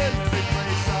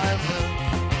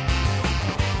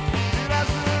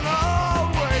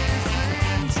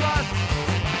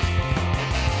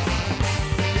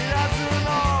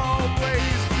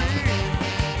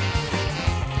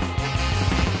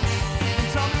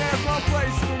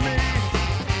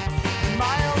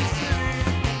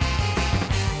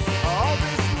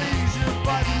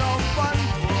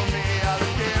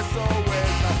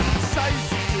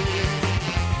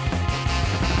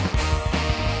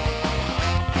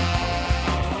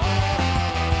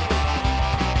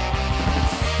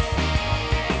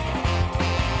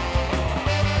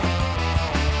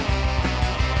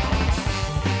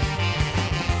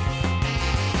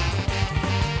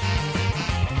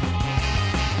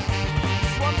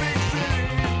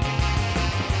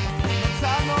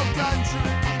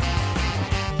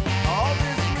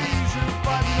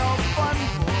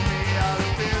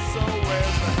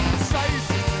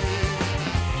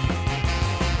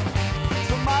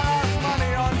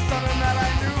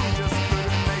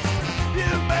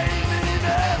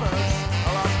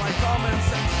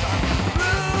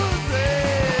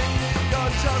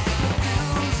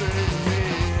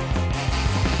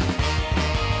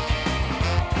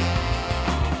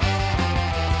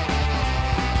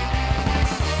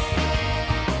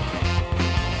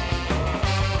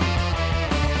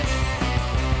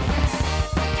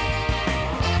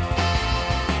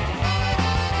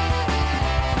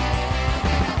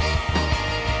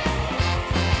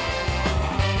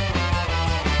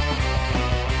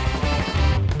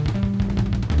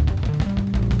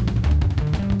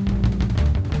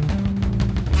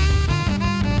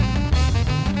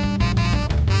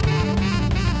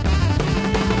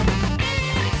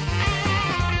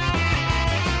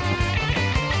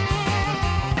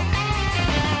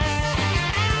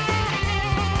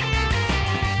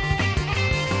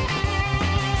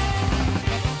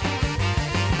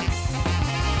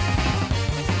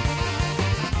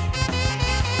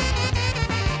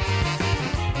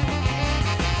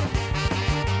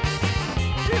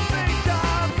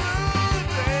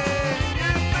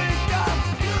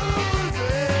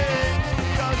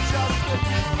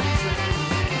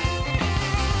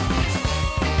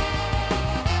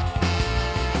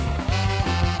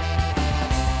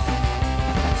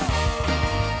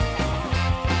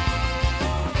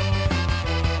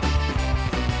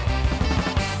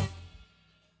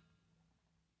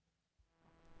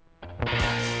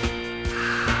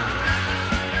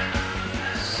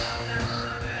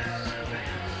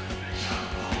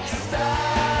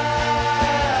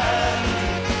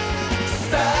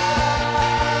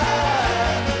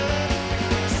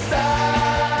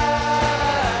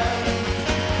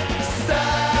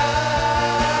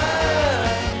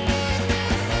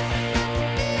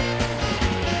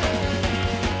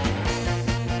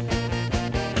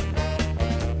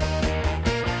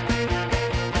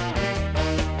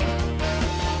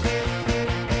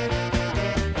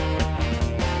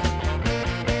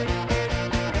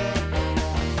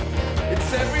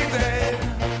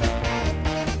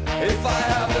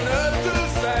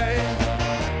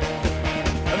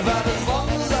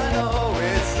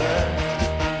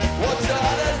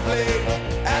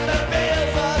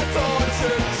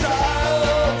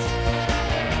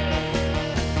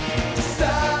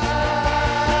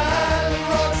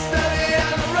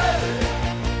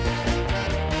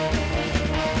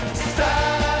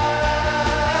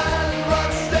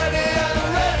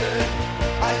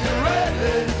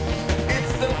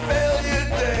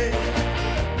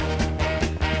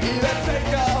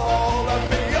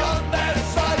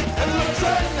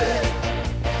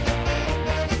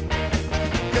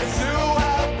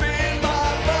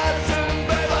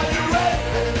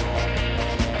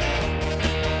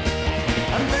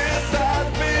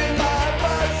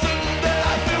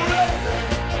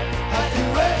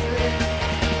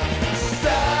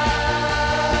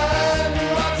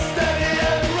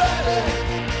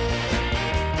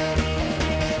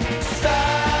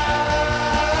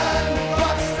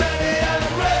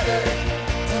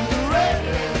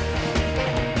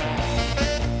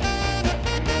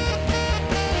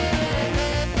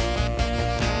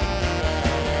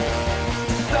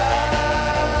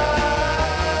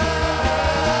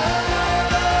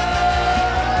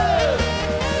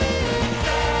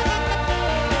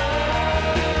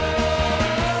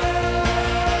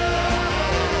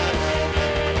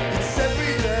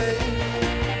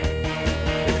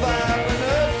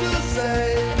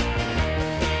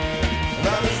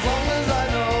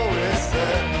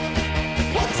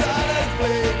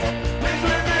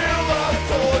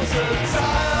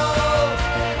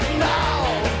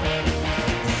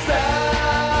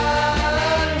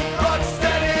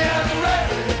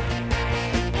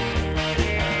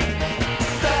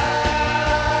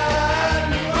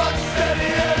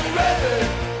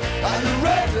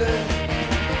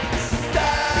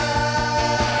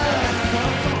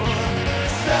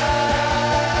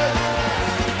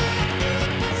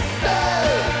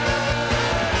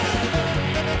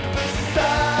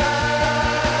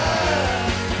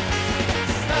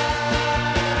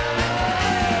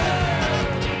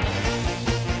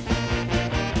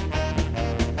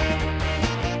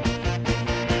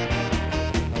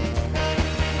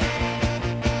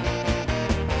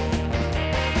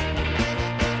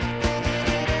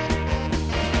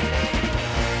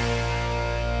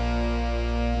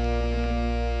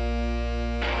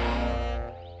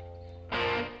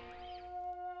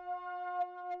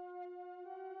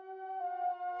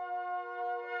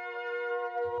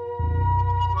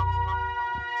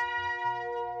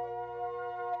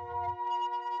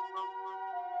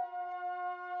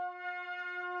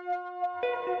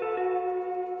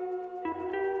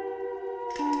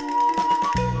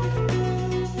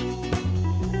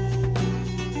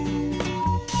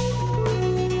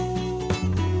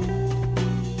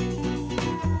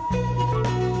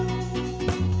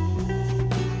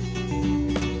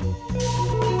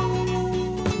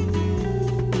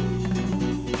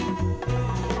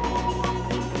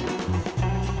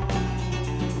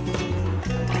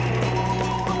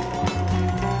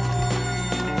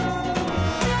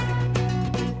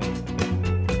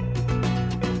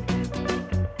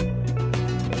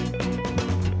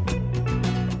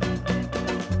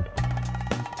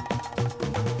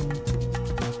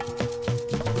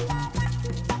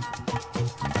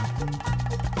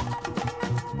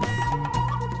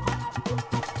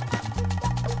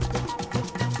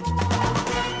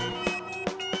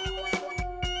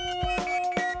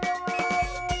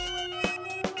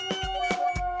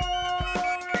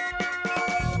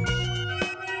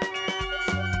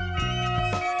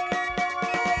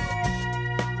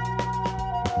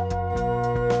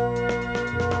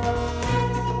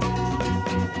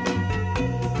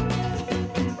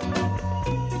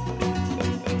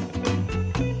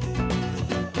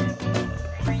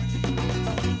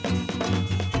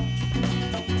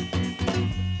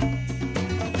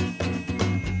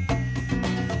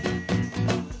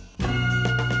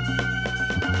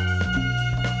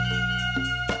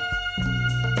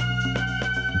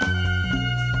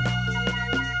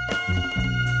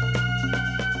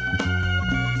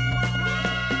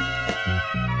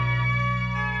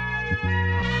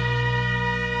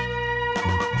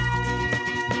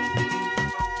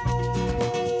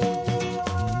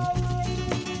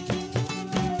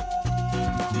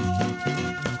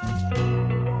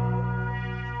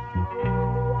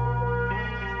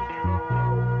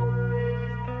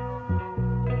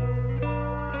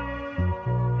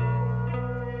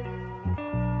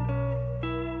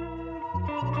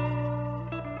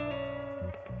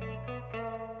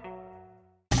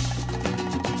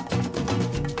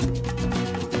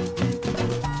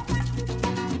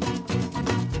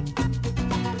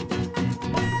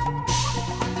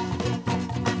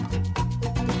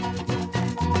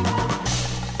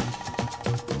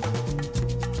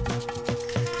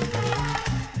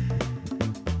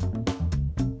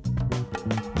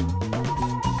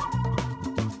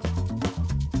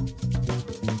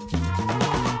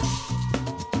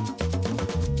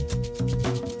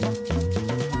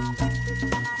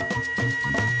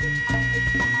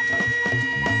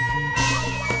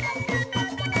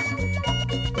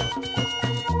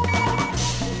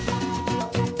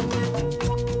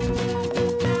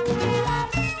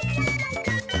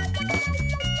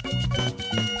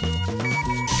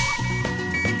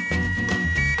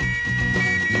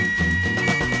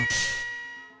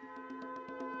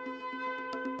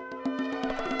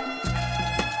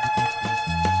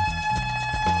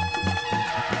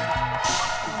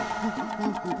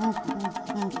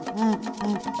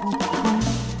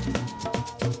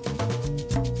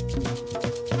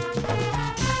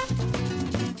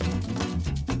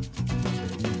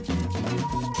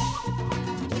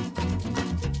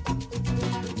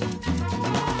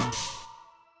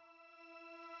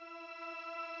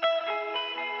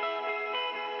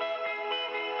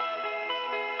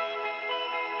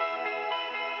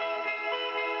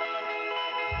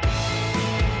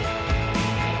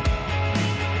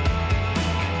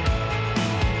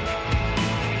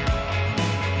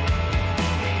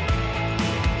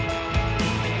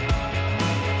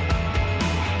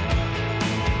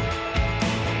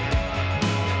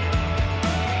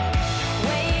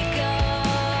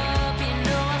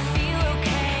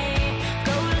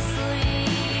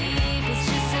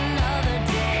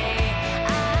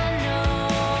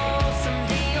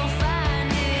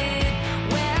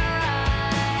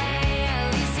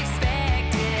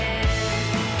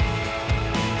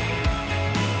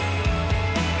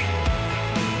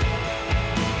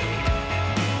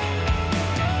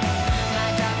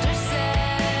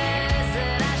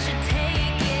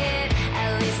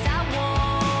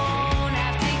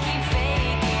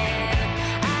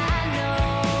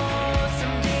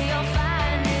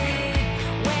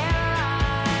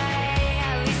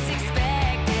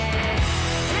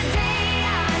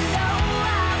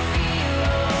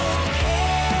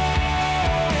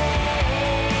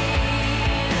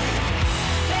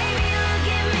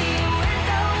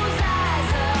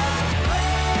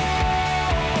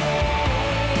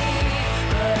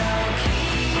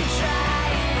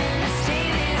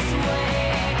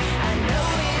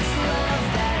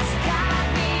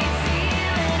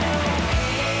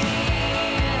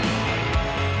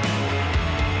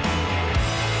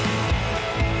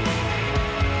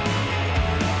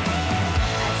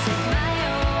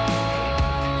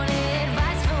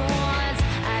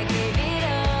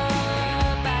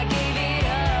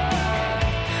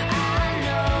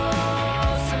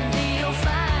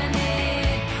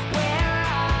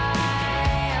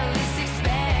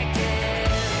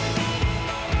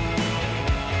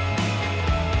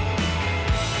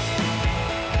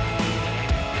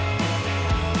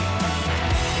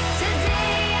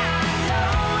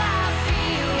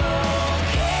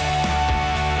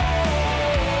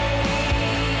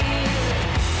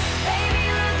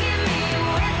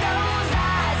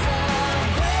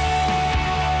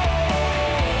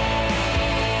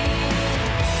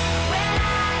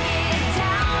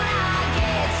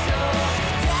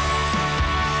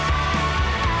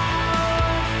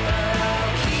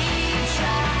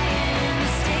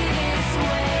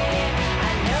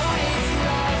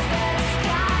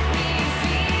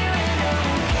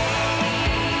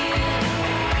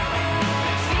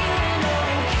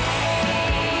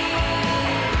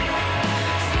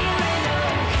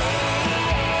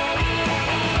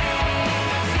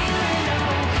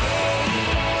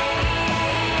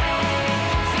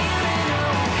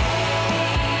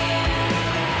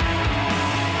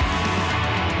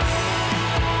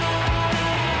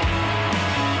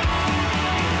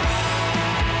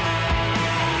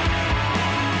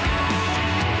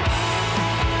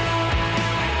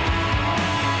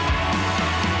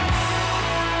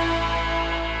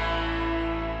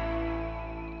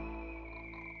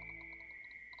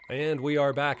And we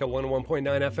are back at 101.9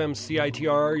 FM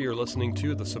CITR. You're listening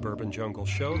to The Suburban Jungle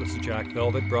Show. This is Jack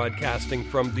Velvet broadcasting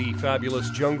from the fabulous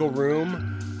Jungle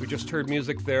Room. We just heard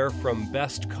music there from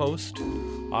Best Coast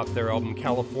off their album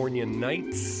California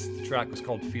Nights. The track was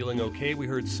called Feeling Okay. We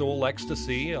heard Soul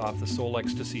Ecstasy off the Soul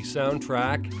Ecstasy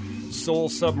soundtrack. Soul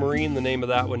Submarine, the name of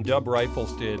that one. Dub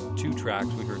Rifles did 2 tracks.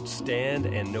 We heard Stand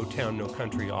and No Town, No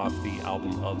Country off the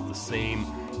album of the same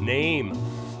name.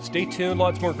 Stay tuned,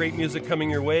 lots more great music coming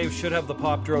your way. We should have the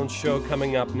Pop Drones show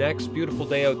coming up next. Beautiful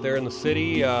day out there in the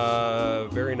city,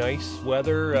 very nice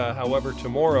weather. However,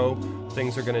 tomorrow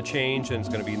things are going to change and it's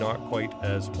going to be not quite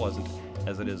as pleasant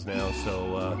as it is now.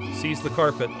 So seize the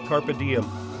carpet diem,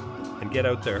 and get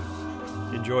out there.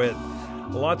 Enjoy it.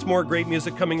 Lots more great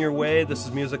music coming your way. This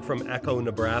is music from Echo,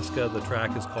 Nebraska. The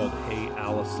track is called Hey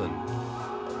Allison.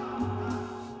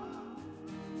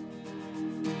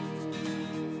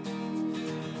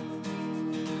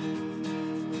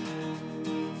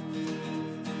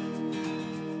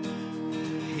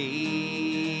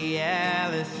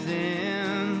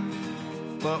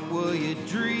 What were you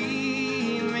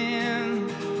dreaming?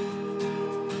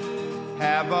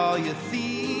 Have all your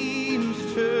themes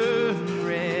turned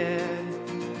red?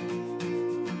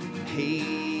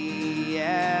 Hey,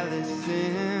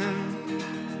 Allison,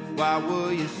 why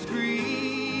were you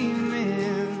screaming?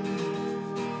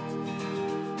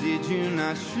 Did you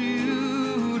not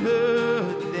shoot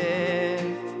her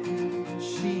dead?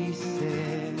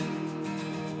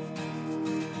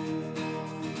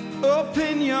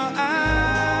 Open your eyes,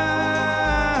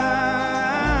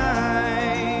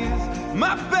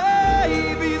 my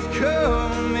baby's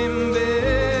coming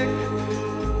back.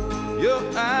 Your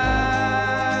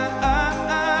eyes,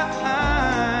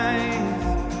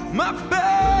 my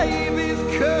baby's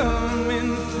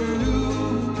coming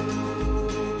through.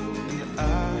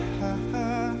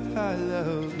 And I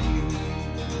love you.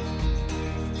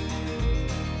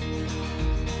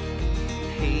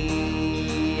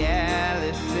 Hey,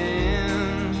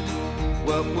 Allison,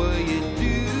 what were you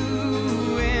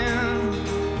doing?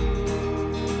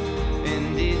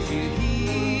 And did you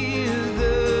hear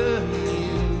the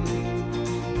news?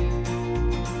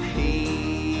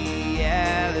 Hey,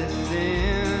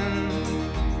 Allison,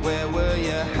 where were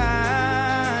you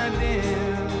hiding?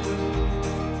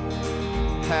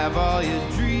 Have all your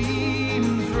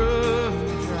dreams run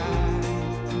dry?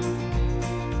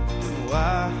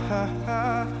 Why?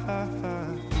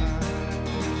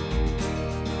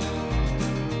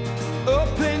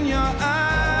 Open your eyes,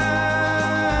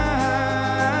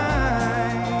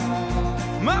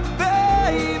 my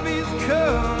baby's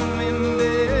coming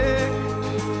back.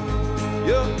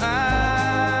 Your eyes,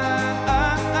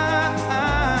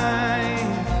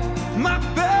 my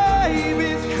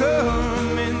baby's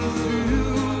coming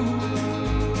through.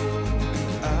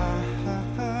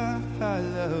 I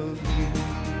love you.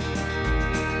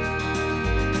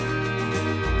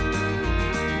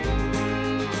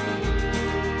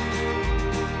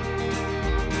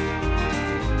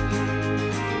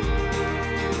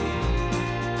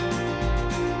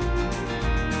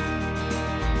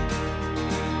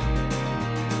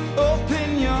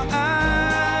 Open your eyes,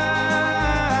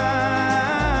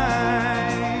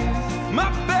 my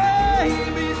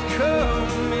baby's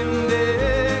coming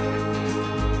back.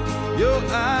 Your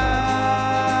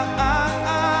eyes,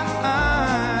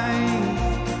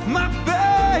 my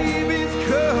baby's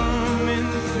coming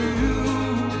through.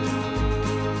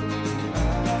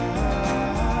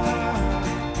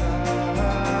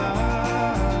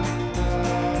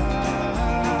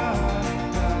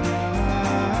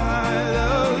 I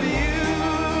love you.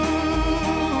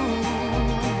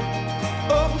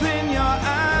 Open your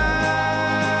eyes,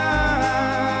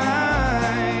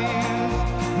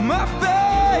 my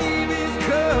baby's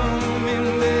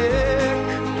coming back.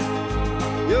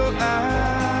 Your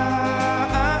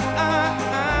eyes,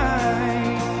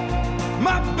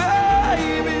 my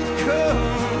baby's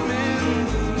coming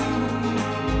through.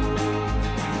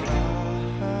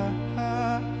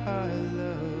 I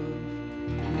love you.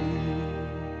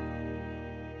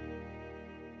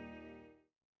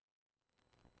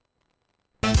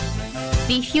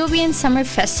 The Ethiopian Summer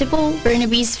Festival,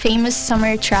 Burnaby's famous summer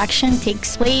attraction,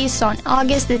 takes place on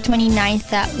August the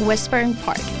 29th at Westbourne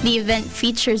Park. The event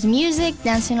features music,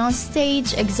 dancing on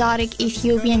stage, exotic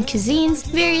Ethiopian cuisines,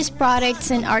 various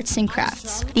products, and arts and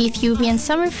crafts. The Ethiopian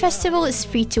Summer Festival is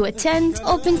free to attend,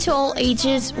 open to all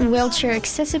ages, wheelchair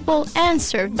accessible, and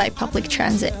served by public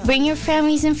transit. Bring your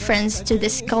families and friends to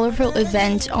this colorful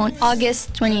event on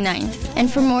August 29th.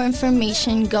 And for more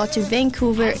information, go to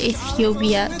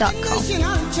vancouverethiopia.com.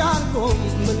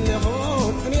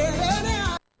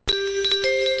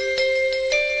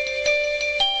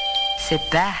 Sit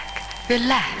back,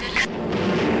 relax.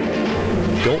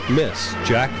 Don't miss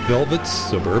Jack Velvet's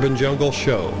Suburban Jungle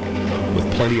Show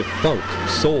with plenty of funk,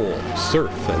 soul,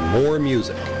 surf, and more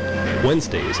music.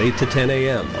 Wednesdays, 8 to 10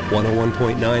 a.m. at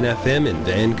 101.9 FM in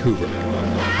Vancouver.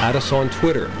 Add us on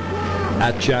Twitter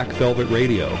at Jack Velvet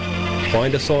Radio.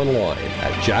 Find us online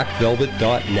at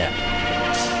jackvelvet.net.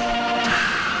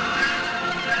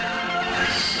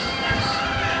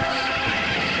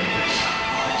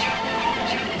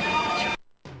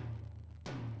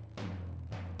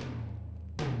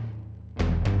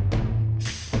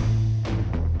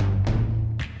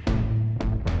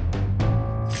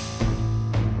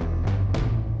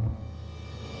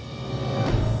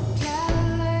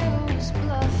 Galileo's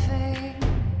bluffing.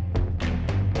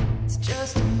 It's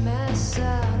just a mess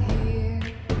out here.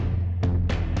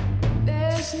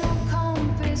 There's no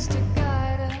compass to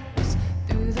guide us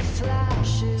through the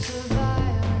flashes of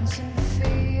violence and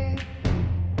fear.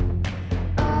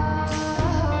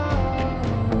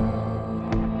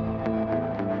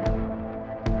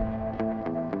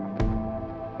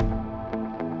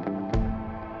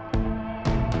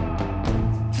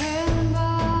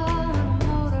 Cannonball in a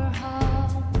motor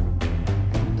hall,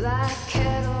 black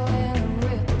kettle in a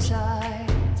riptide.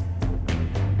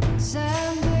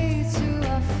 Sand bleeds through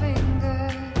our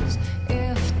fingers.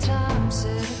 If time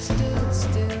said it stood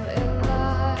still, it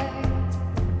lied.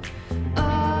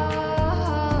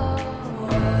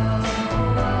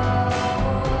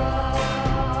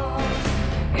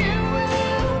 You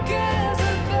will get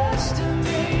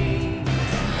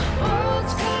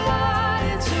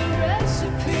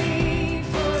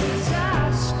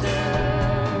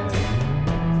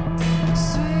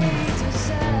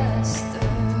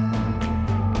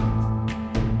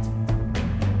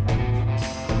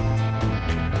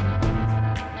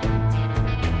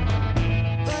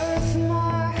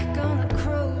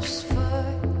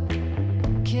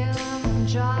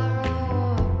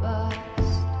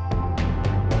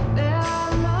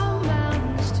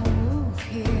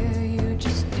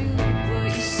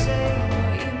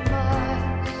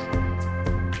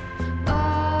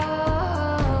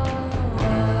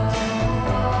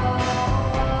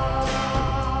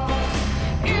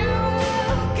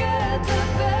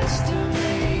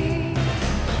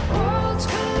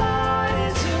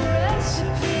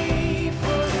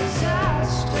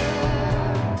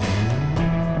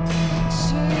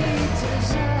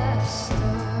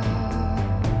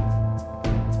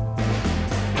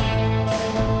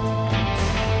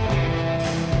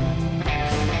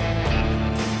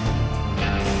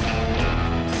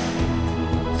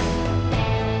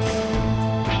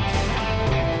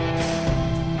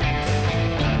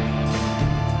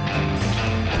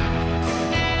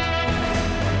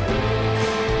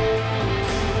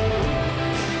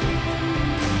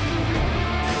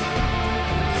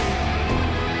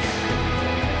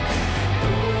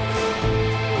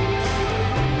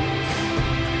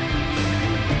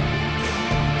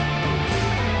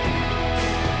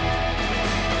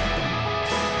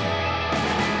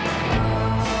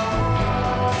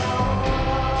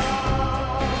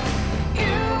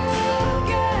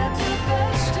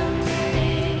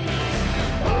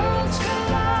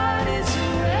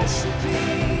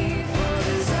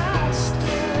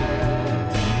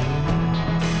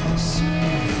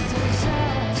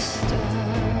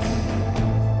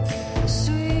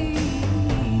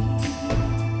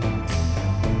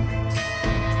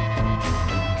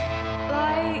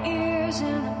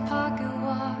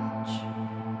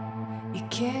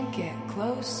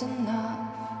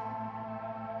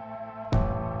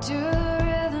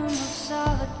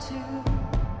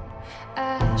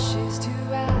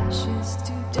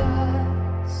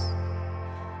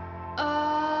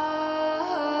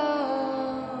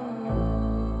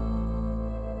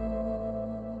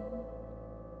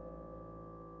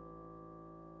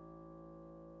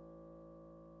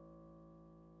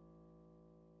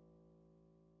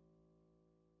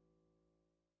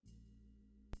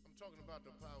Talking about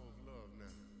the power of love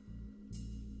now.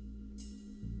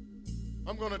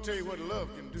 I'm going to tell you what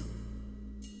love can do.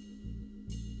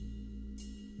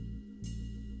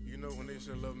 You know when they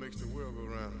say love makes the world go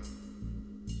round,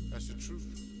 that's the truth.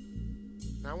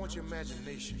 Now I want your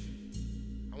imagination.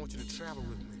 I want you to travel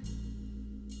with me.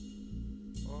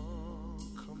 Oh,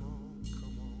 come on,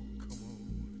 come on, come on.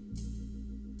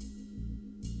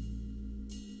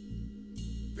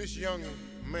 This young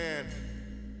man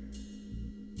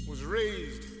was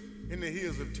raised in the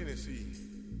hills of Tennessee.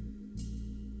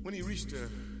 When he reached the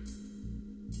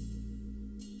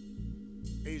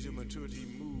age of maturity, he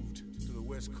moved to the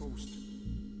West Coast.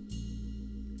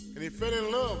 And he fell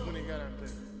in love when he got out there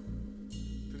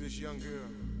to this young girl.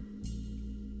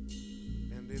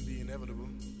 And then the inevitable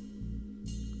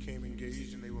became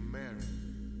engaged and they were married.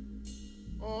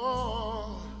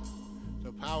 Oh,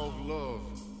 the power of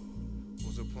love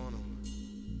was upon them.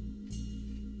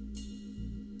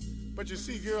 But you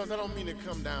see, girls, I don't mean to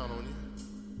come down on you.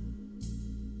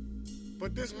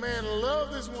 But this man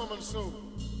loved this woman so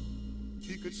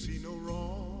he could see no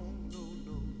wrong, no.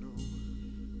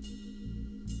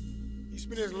 He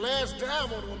spent his last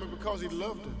dime on the woman because he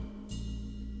loved her.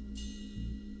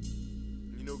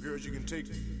 You know, girls, you can take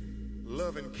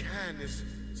love and kindness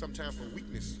sometimes for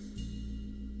weakness.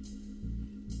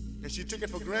 And she took it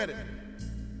for granted.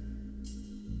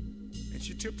 And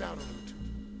she tipped out on him too.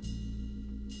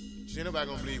 She ain't nobody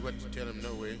gonna believe what you tell him,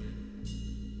 no way.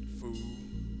 Fool.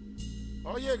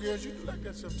 Oh yeah, girls, you do like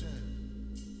that sometimes.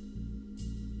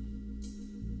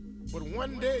 But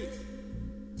one day,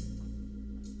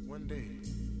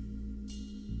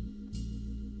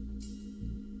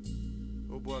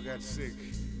 old boy got sick,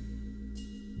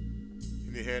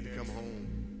 and he had to come home.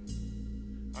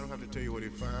 I don't have to tell you what he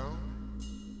found.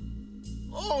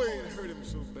 Oh, it hurt him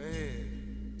so bad.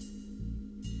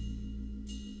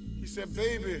 He said,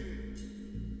 baby,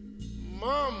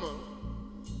 mama,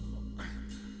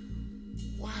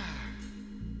 why?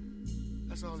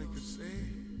 That's all he could say.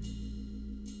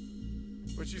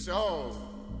 But she said, oh,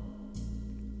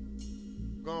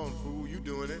 gone, fool, you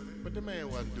doing it. But the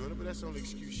man wasn't doing it, but that's the only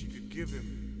excuse she could give him.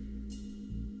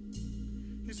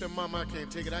 He said, Mama, I can't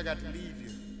take it. I got to leave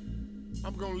you.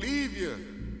 I'm going to leave you.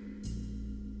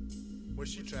 Well,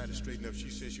 she tried to straighten up. She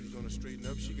said she was going to straighten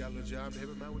up. She got a little job to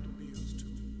help him out with the bills, too.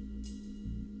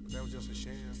 But that was just a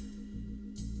sham.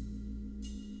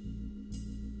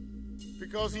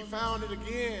 Because he found it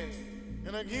again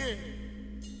and again.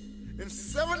 And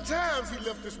 7 times he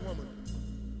left this woman.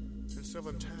 And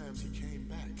 7 times he came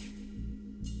back.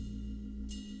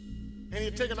 And he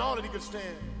had taken all that he could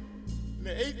stand. And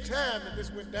the 8th time that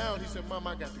this went down, he said, Mom,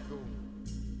 I got to go.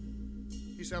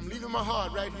 He said, I'm leaving my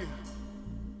heart right here.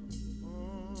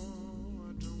 Oh,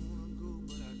 I don't want to go,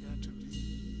 but I got to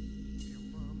leave your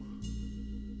mama.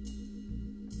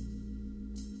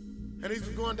 And he's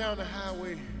going down the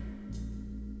highway.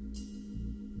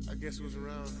 I guess it was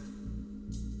around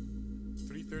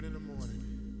 3:30 in the morning.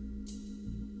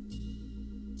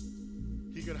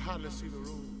 He could hardly see the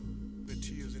road with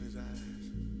tears in his eyes.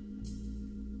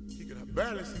 He could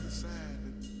barely see the sign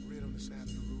that read on the side of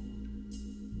the road.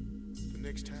 The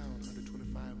next town,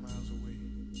 125 miles away.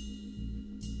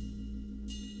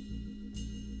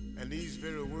 And these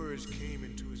very words came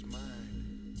into his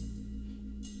mind.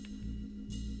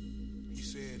 He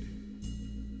said,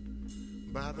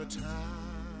 by the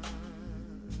time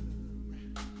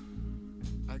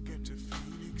I get to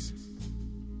Phoenix,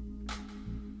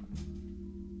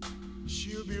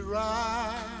 she'll be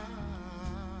rising.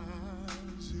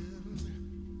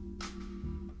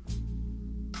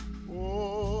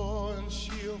 Oh, and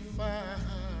she'll find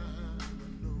a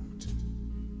note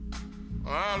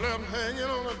I left hanging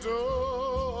on the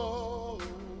door.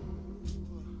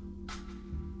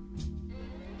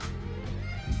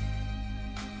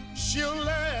 She'll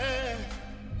laugh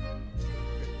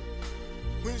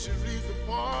when she reads the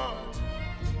part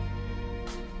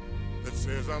that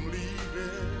says I'm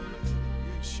leaving.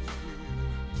 She will.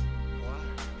 Why?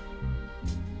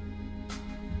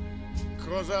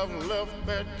 'Cause I've left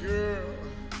that girl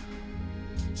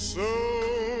so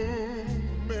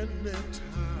many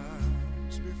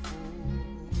times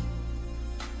before.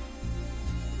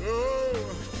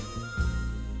 Oh,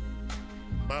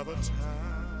 by the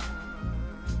time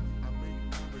I make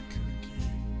Albuquerque,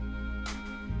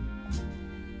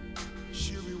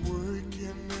 she'll be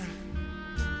working.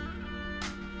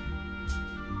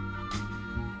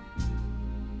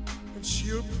 And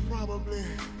she'll probably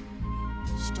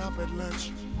stop at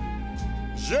lunch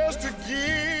just to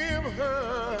give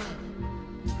her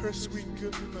sweet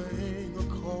good thing a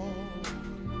call.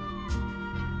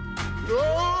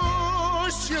 Oh,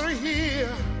 she'll hear,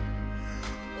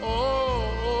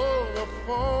 oh, the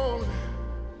phone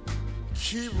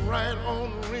keep right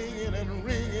on ringing and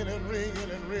ringing and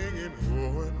ringing and ringing,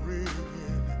 oh, and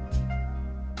ringing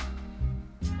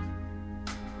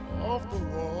off the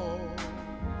wall.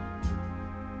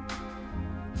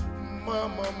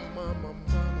 Mama, mama, mama,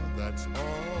 that's all.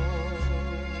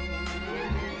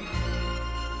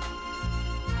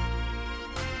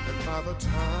 And by the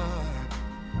time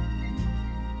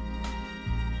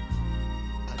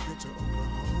I get to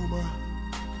Oklahoma,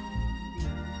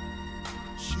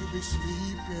 she'll be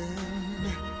sleeping.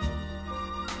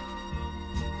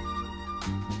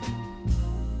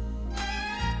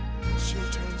 She'll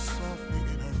turn softly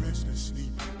in her restless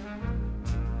sleep,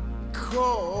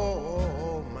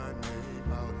 call my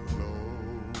name out low.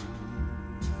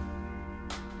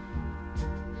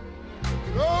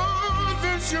 Oh,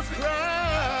 then she'll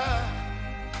cry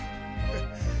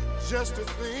just to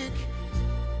think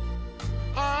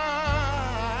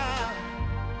I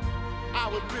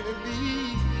would really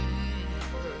leave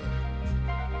her.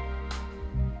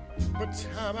 But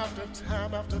time after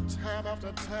time after time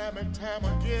after time and time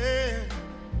again,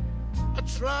 I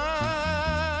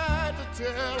tried to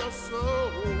tell her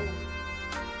so,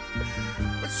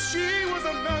 but she was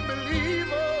a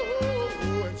non-believer,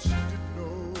 and she didn't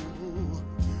know,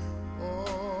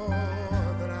 oh,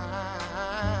 that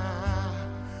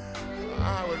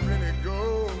I would really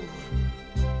go.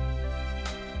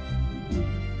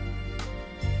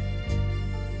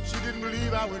 She didn't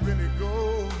believe I would really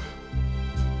go.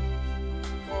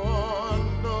 Oh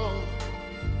no,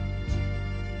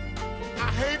 I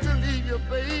hate to leave you,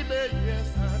 baby,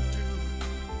 yes I do.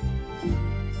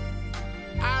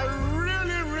 I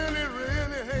really, really,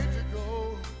 really hate to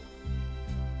go.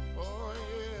 Oh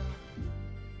yeah,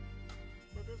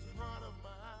 but this heart of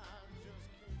mine just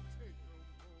can't take no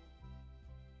more.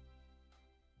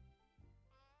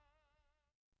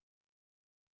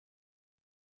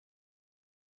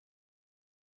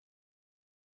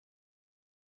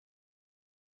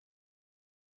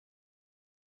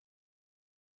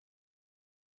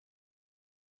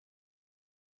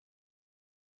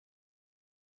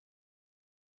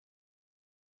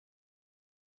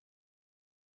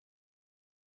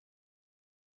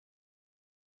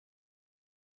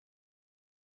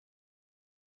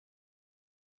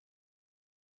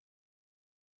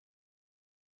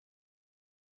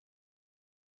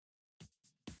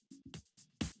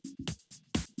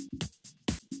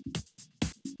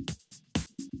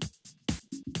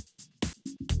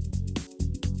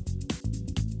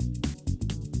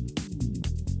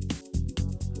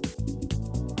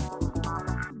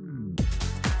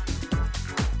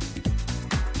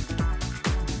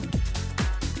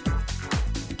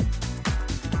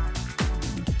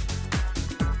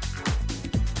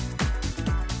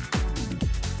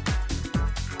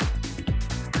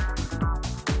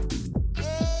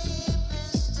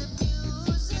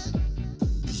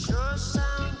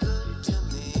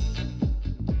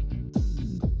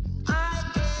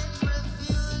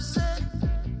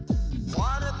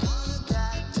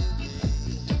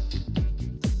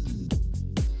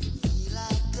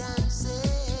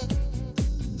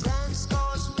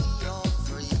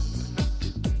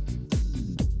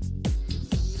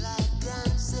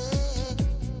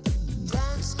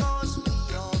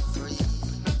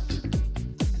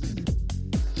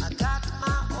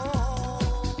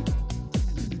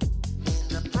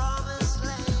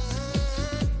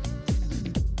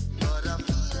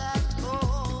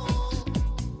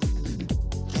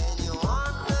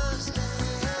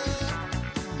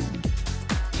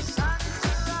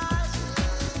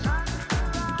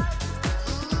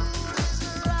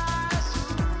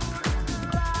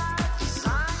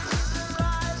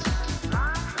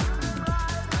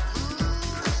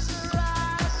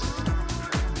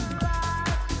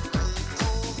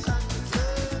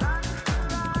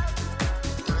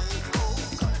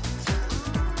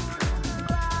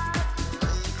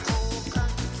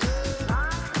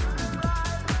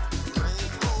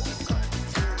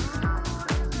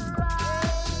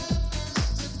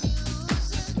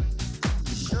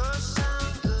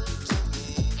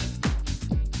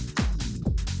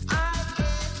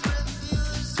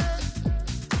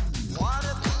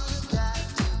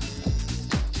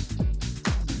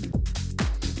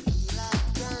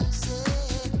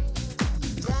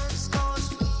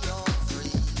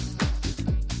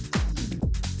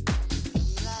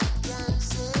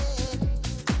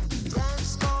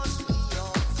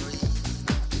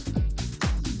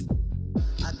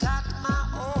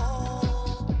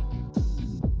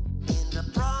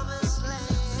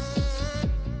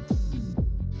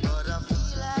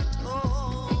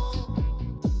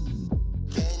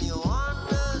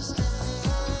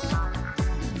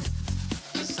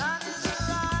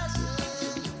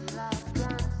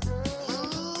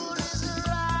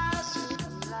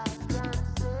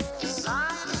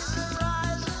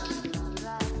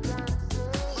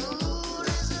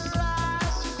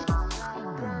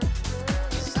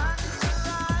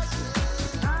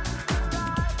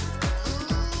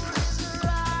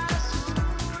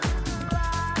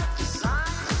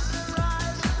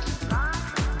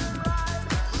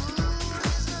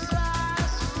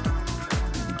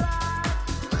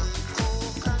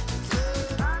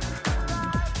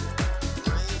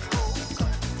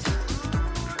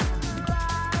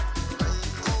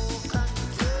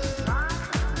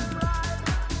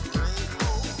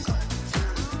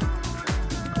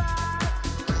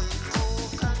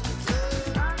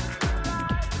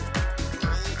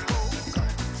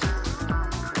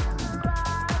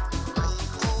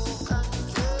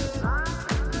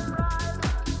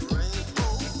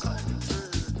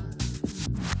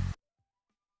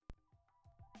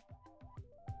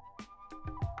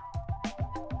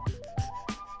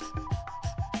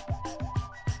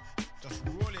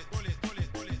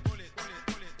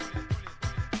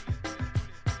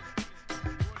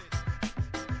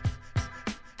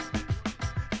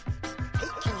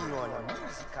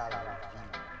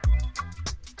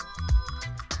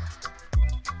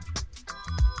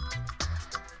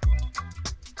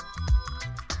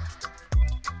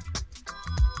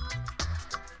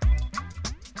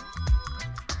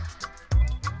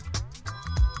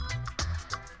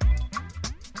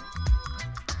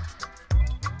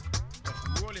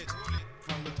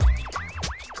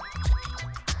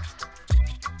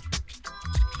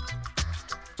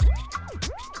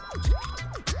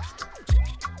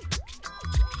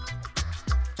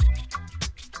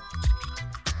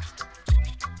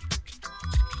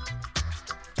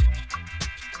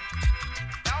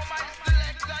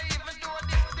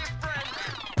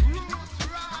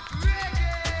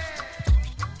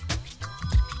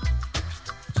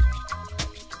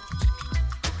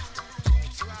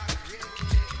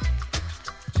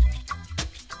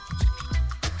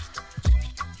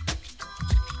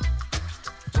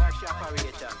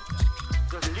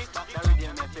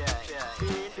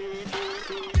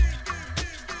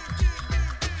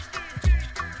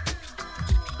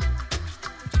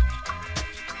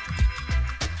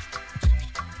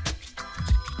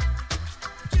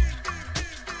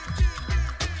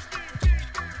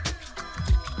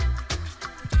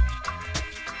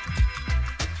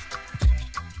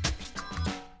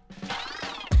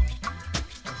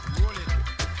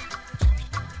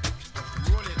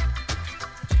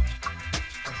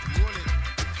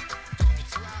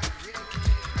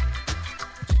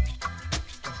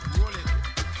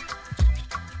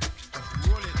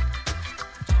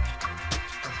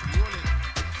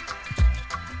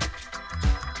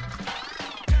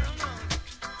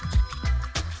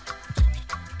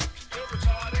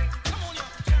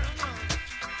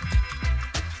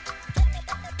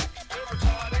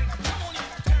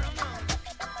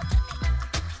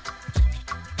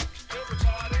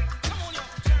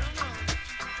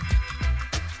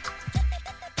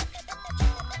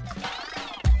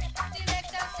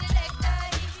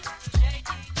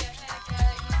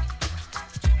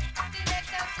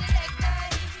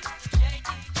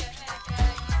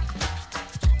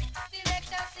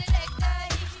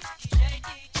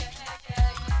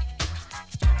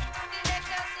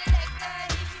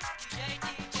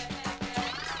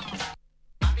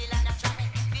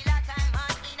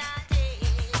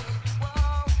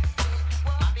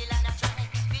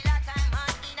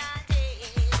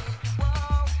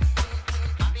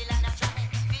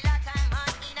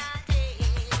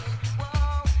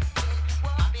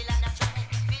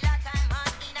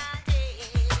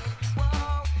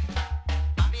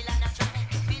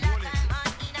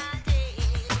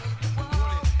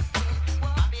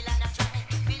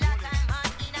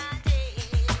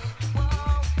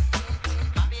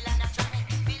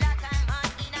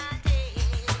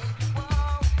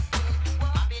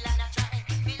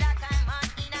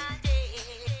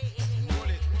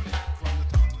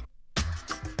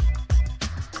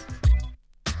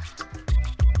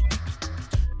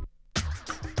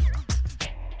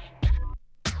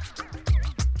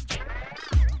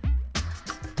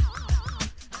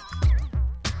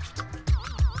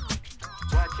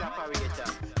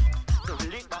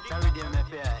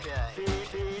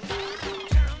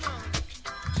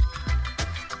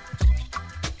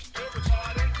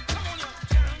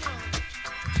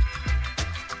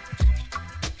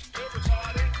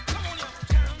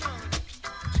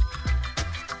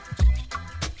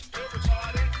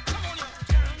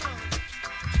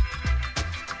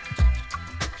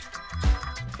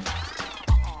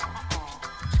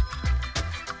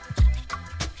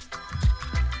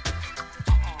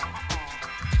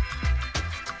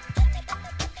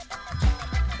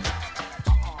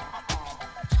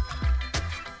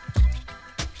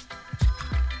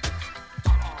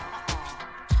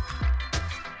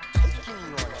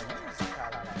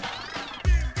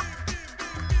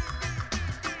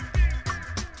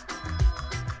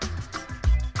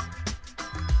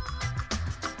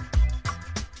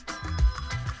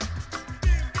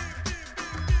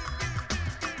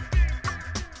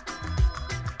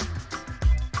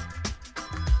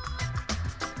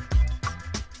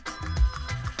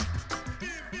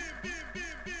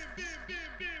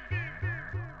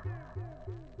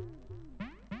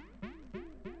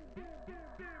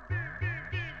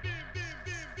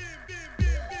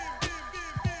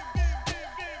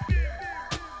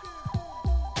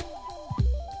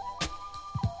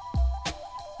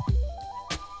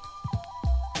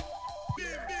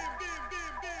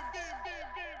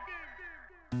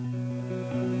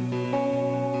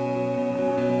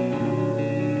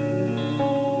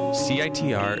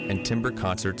 CITR and Timber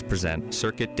Concerts present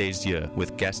Circuit des Yeux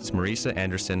with guests Marisa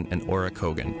Anderson and Ora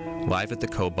Kogan, live at the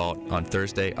Cobalt on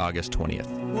Thursday, August 20th.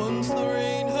 Once the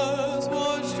rain has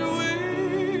washed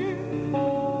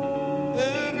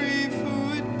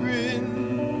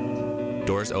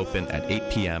Doors open at 8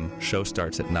 p.m. Show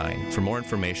starts at 9. For more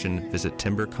information, visit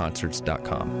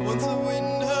timberconcerts.com. Once the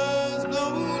wind has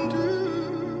blown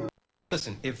through.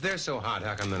 Listen, if they're so hot,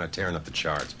 how come they're not tearing up the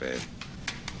charts, babe?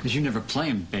 Because you never play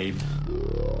 'em, babe.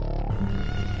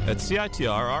 At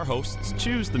CITR, our hosts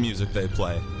choose the music they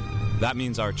play. That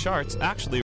means our charts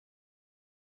actually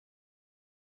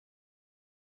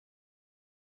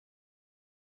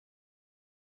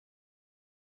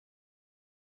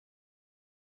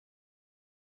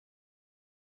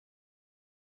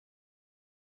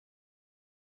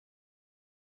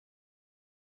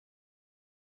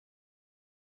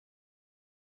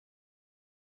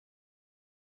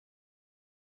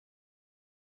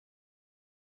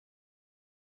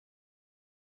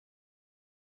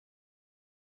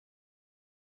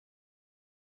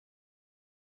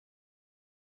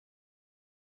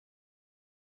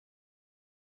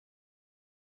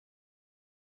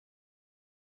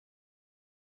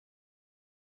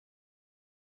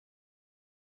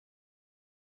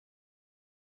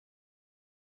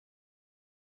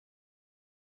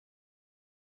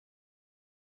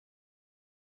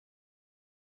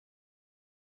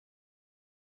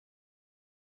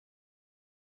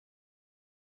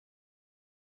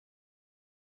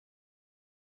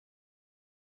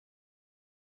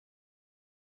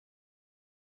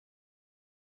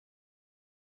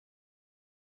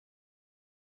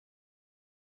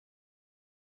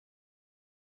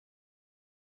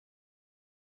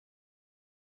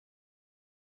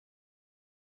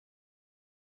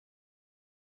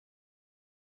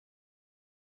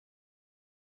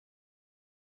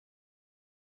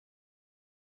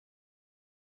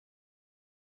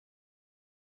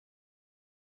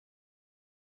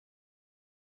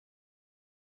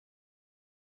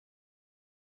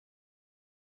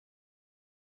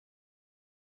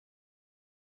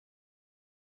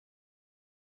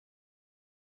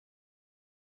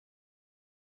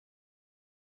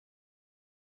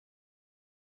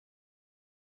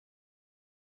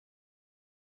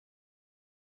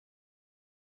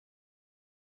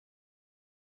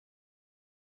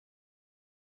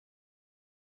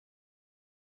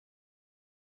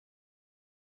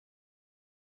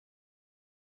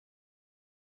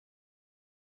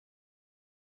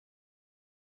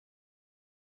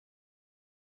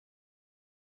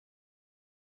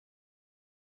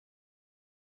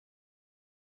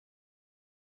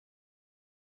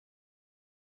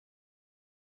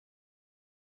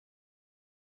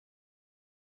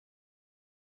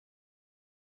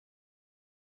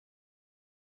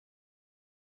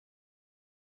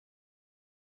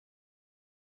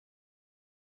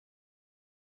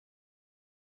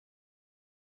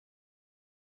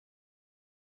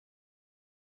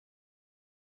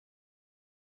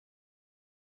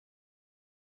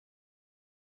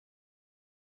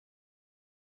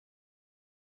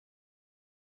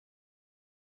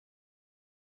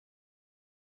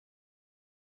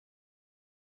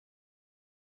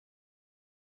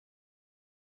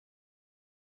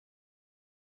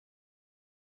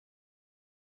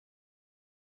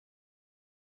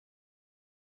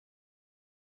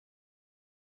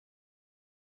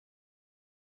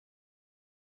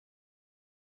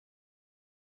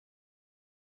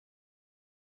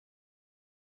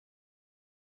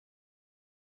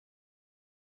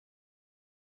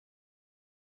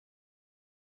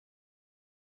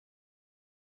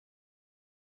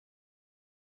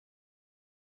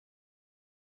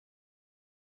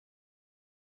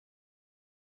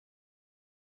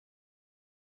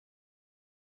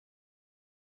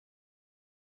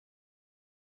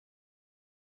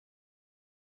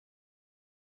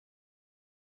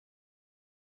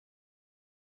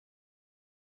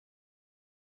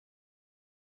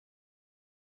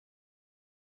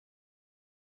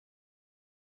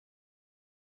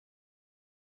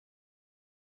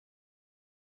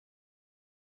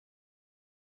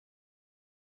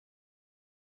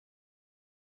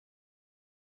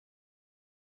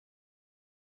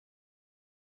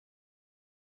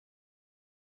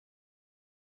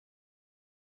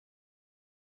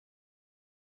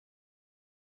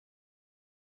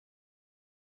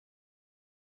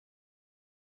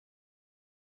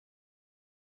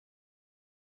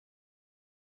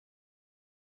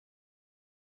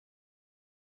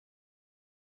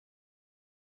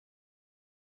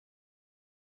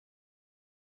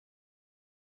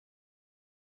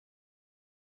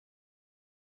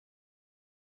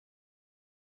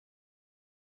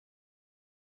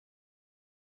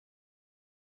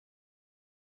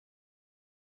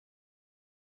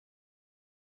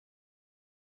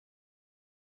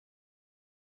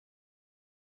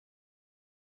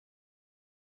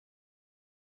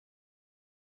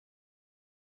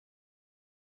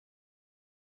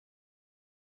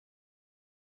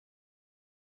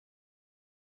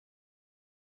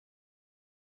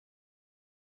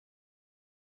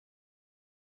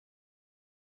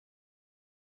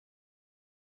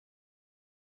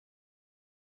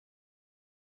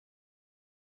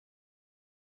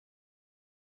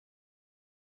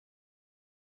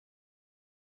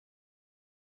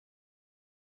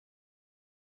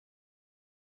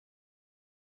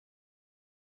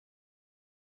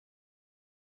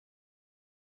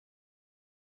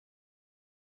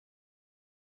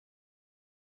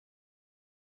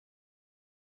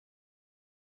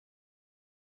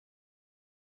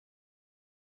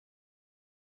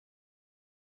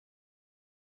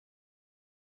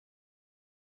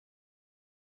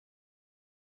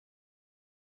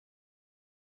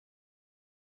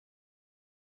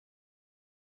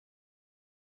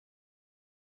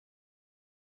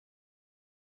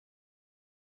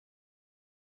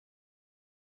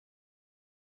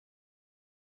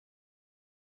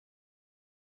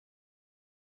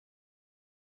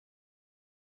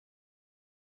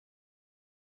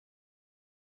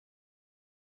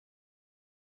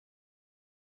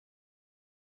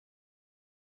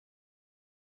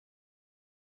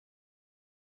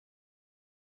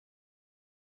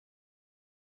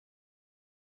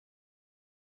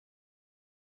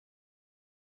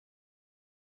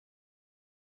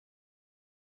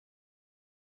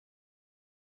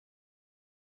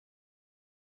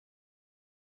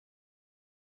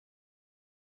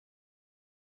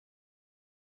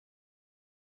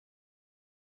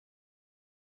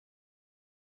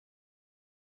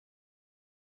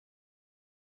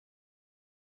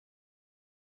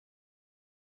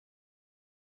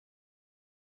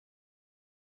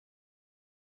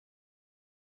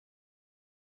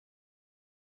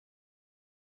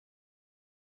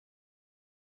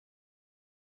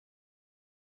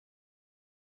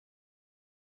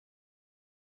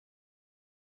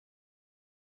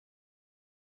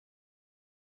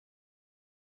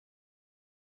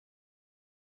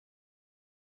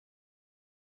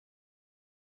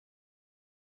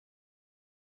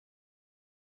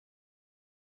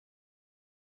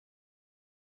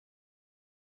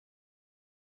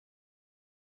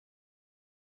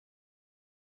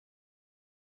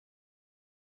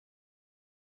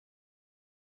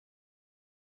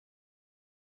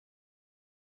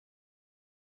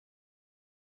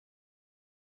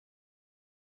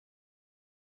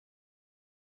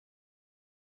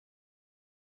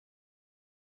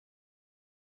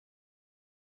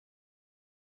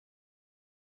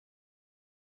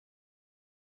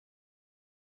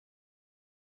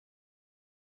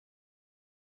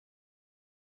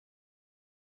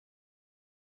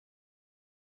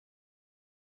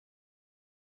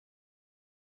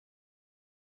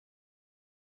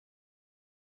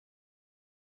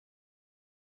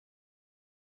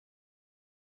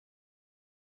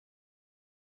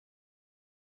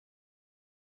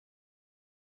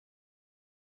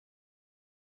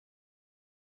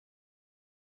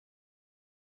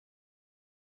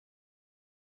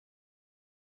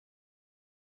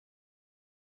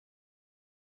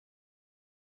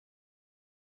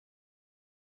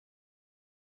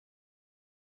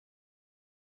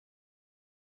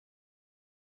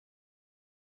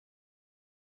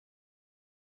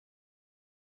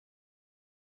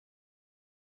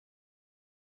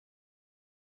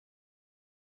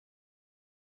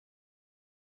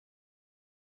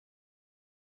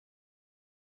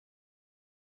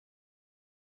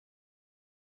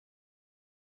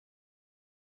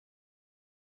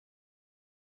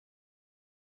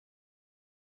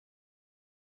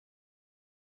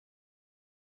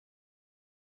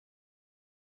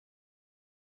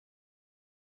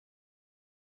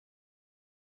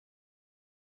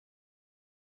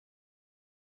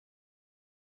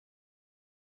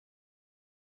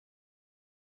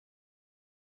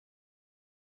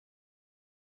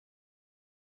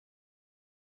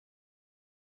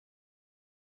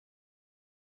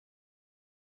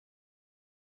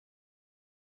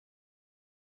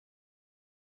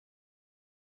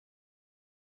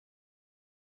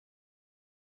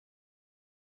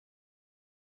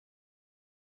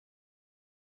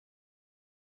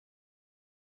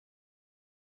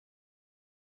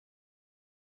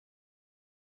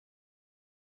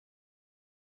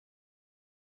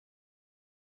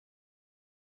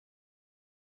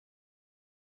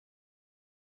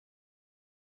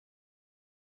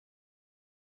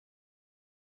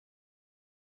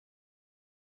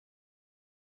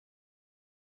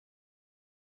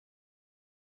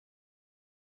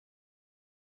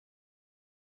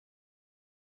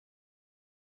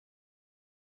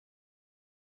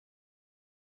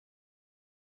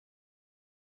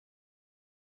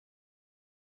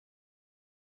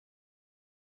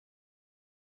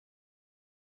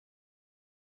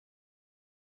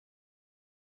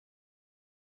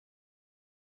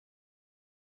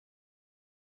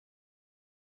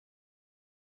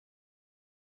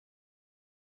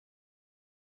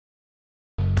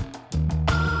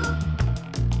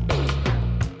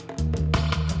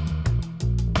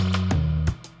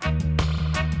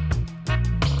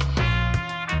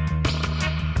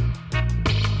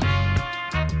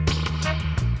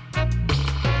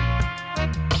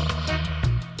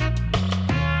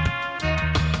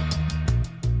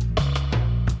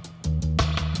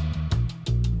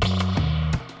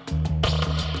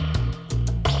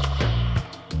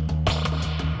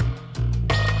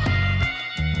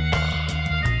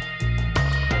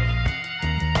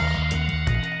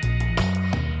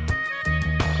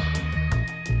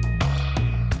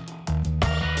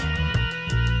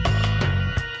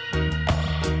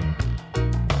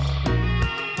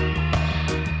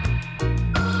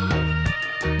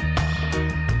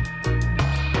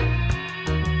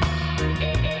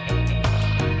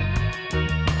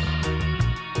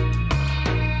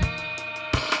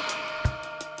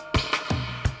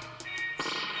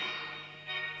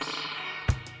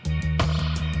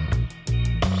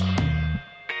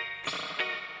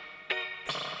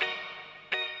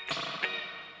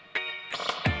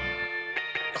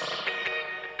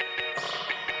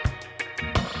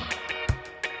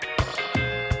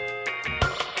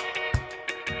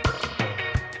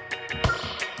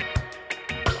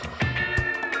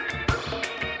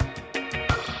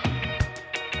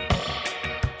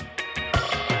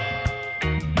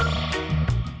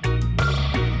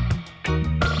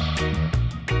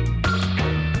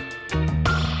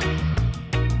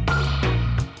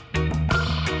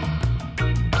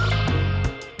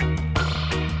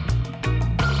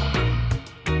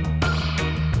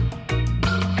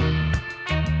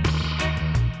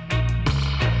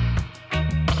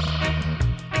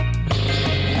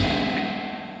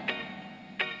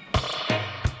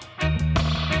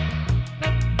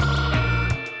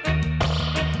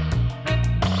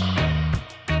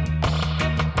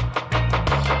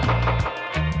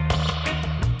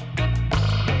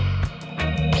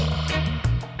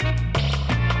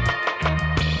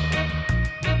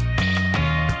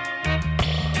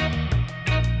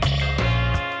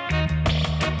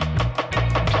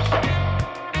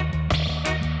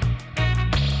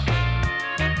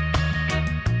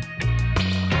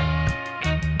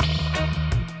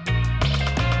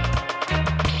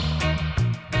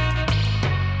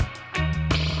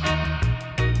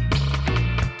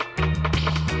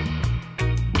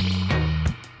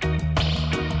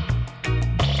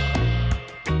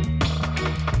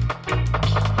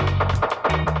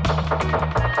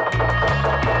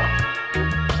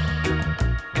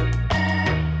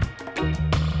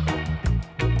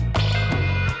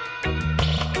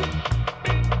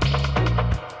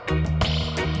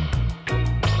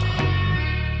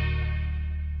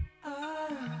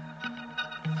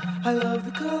I love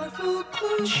the colorful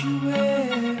clothes she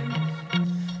wears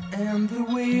and the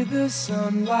way the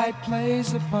sunlight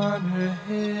plays upon her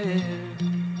hair.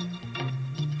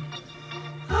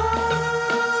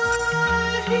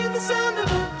 I hear the sound of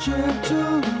a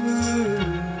gentle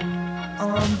word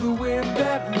on the wind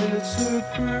that lifts her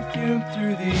perfume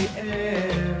through the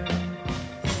air.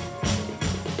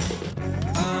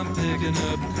 I'm picking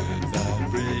up good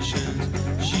vibrations.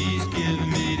 She's giving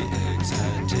me the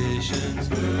excitations.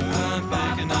 I'm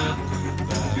picking up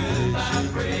good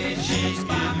vibrations. She's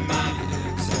giving me the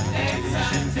excitations.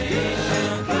 I'm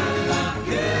picking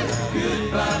up good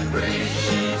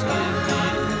vibrations. She's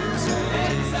giving me the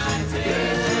excitations.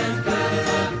 Picking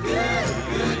up good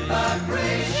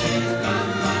vibrations. She's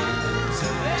giving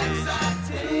me the excitations.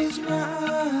 Close my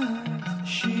eyes,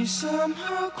 she's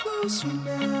somehow closer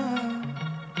now.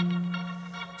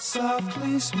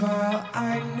 Softly smile,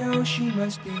 I know she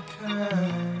must be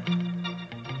kind.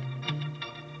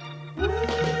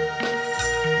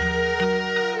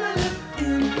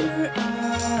 In her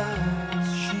eyes,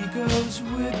 she goes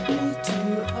with me to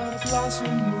a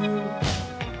blossom room.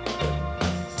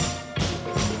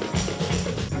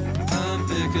 I'm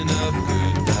picking up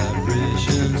good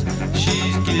vibrations.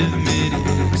 She's giving me the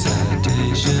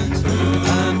excitations.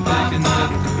 I'm picking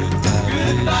up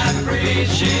good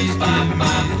vibrations.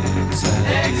 She's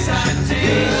giving me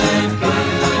the excitations.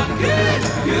 Picking up good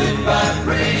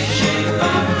vibrations.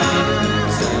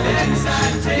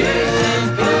 She's giving me the excitations.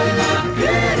 Picking up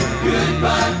good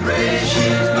vibrations.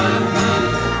 She's giving me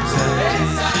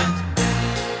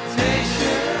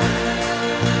the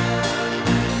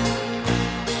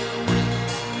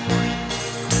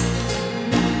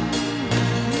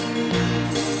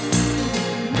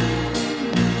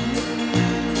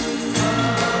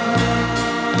excitations.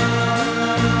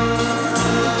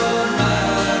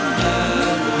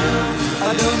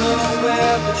 I don't know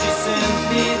where, but she sends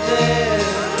me there.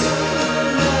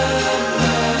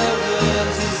 My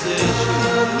sensation,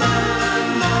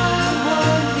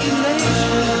 my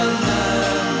elation.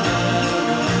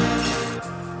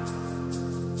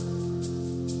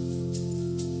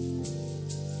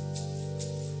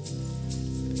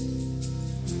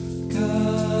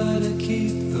 Gotta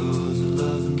keep those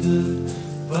loving good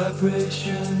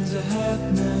vibrations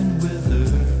happening with her.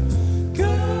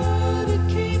 Gotta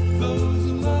keep those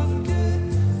loving good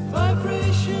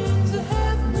vibrations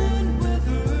happening with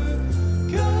her.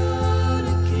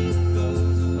 Gotta keep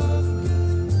those loving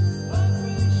good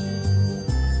vibrations.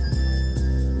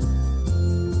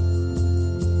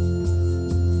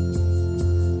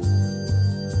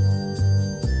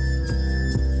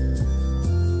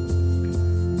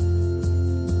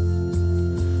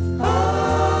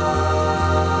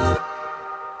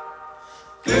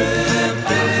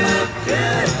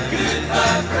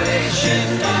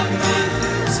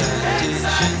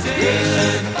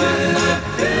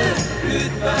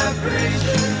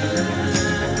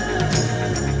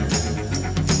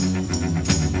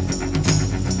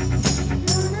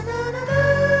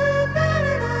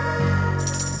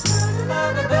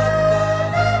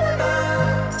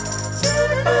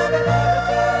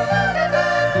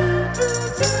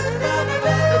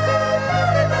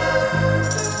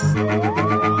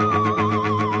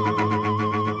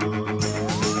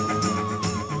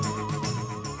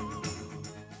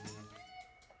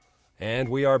 And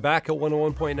we are back at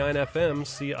 101.9 FM,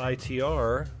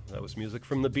 CITR. That was music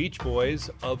from the Beach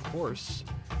Boys, of course.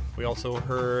 We also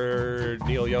heard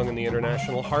Neil Young and the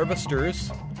International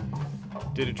Harvesters.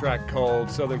 Did a track called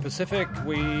Southern Pacific.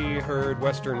 We heard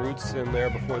Western Roots in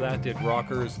there. Before that, did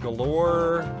Rockers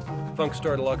Galore. Funk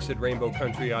Star Deluxe did Rainbow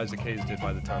Country. Isaac Hayes did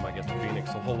By the Time I Get to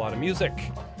Phoenix. A whole lot of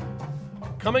music.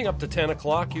 Coming up to 10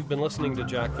 o'clock, you've been listening to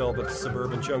Jack Velvet's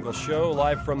Suburban Jungle Show,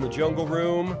 live from the Jungle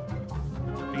Room.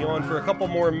 Be on for a couple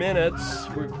more minutes.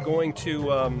 We're going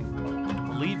to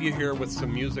leave you here with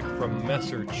some music from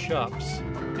Messer Chups.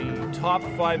 The top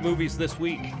 5 movies this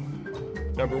week.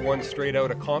 Number 1, Straight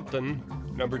Outta Compton.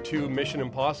 Number 2, Mission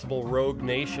Impossible, Rogue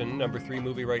Nation. Number 3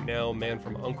 movie right now, Man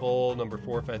from U.N.C.L.E. Number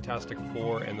 4, Fantastic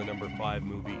Four. And the number 5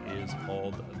 movie is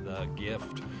called The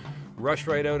Gift. Rush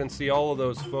right out and see all of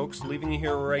those, folks. Leaving you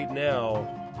here right now.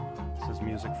 This is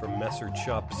music from Messer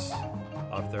Chups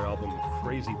off their album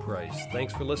Crazy Price.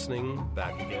 Thanks for listening.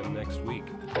 Back again next week.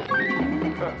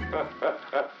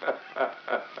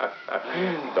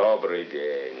 Добрый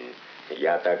день.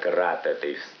 Я так рад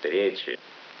этой встрече.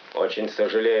 Очень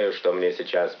сожалею, что мне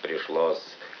сейчас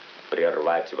пришлось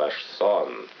прервать ваш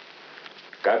сон.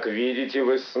 Как видите,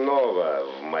 вы снова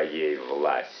в моей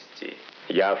власти.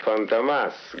 Я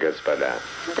Фантомас, господа.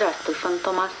 Здравствуй,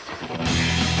 Фантомас.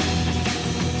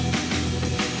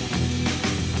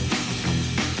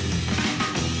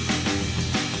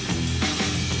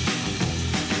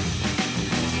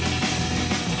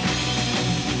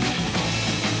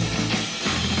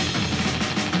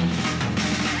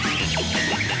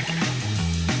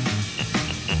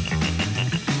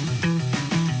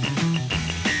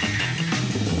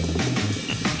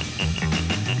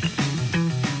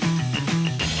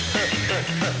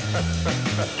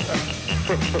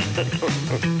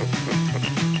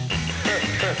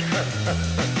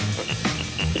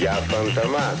 Я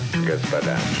фантомас,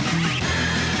 господа.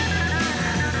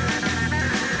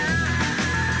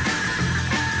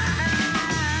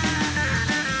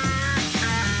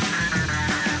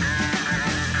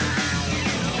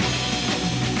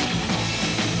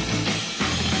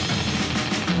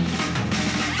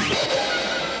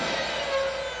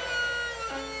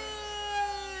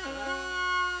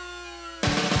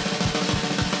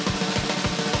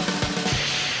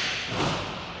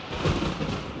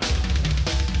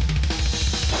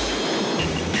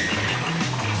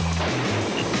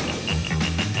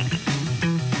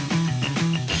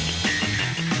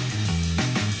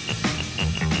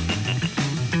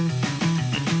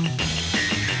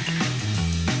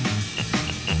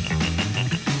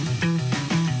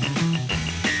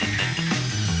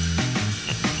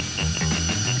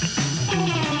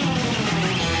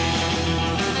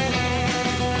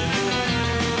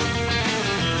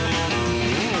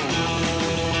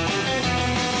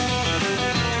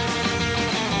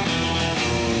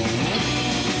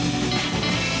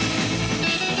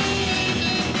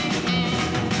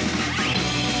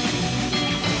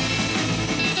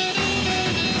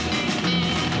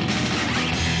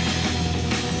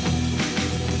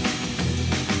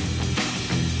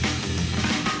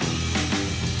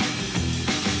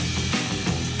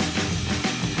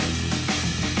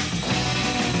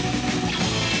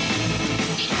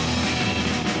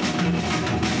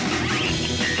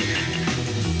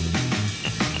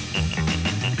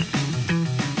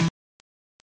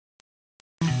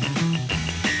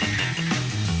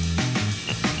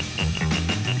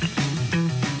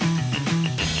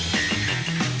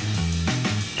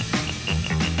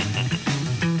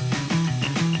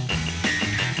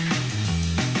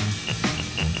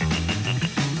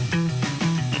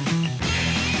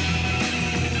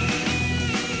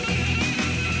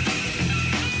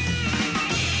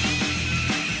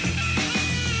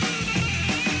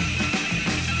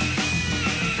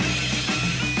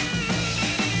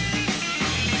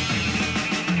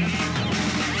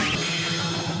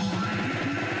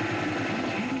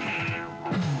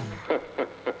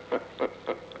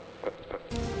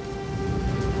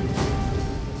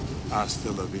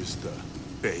 Hasta la vista,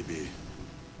 baby.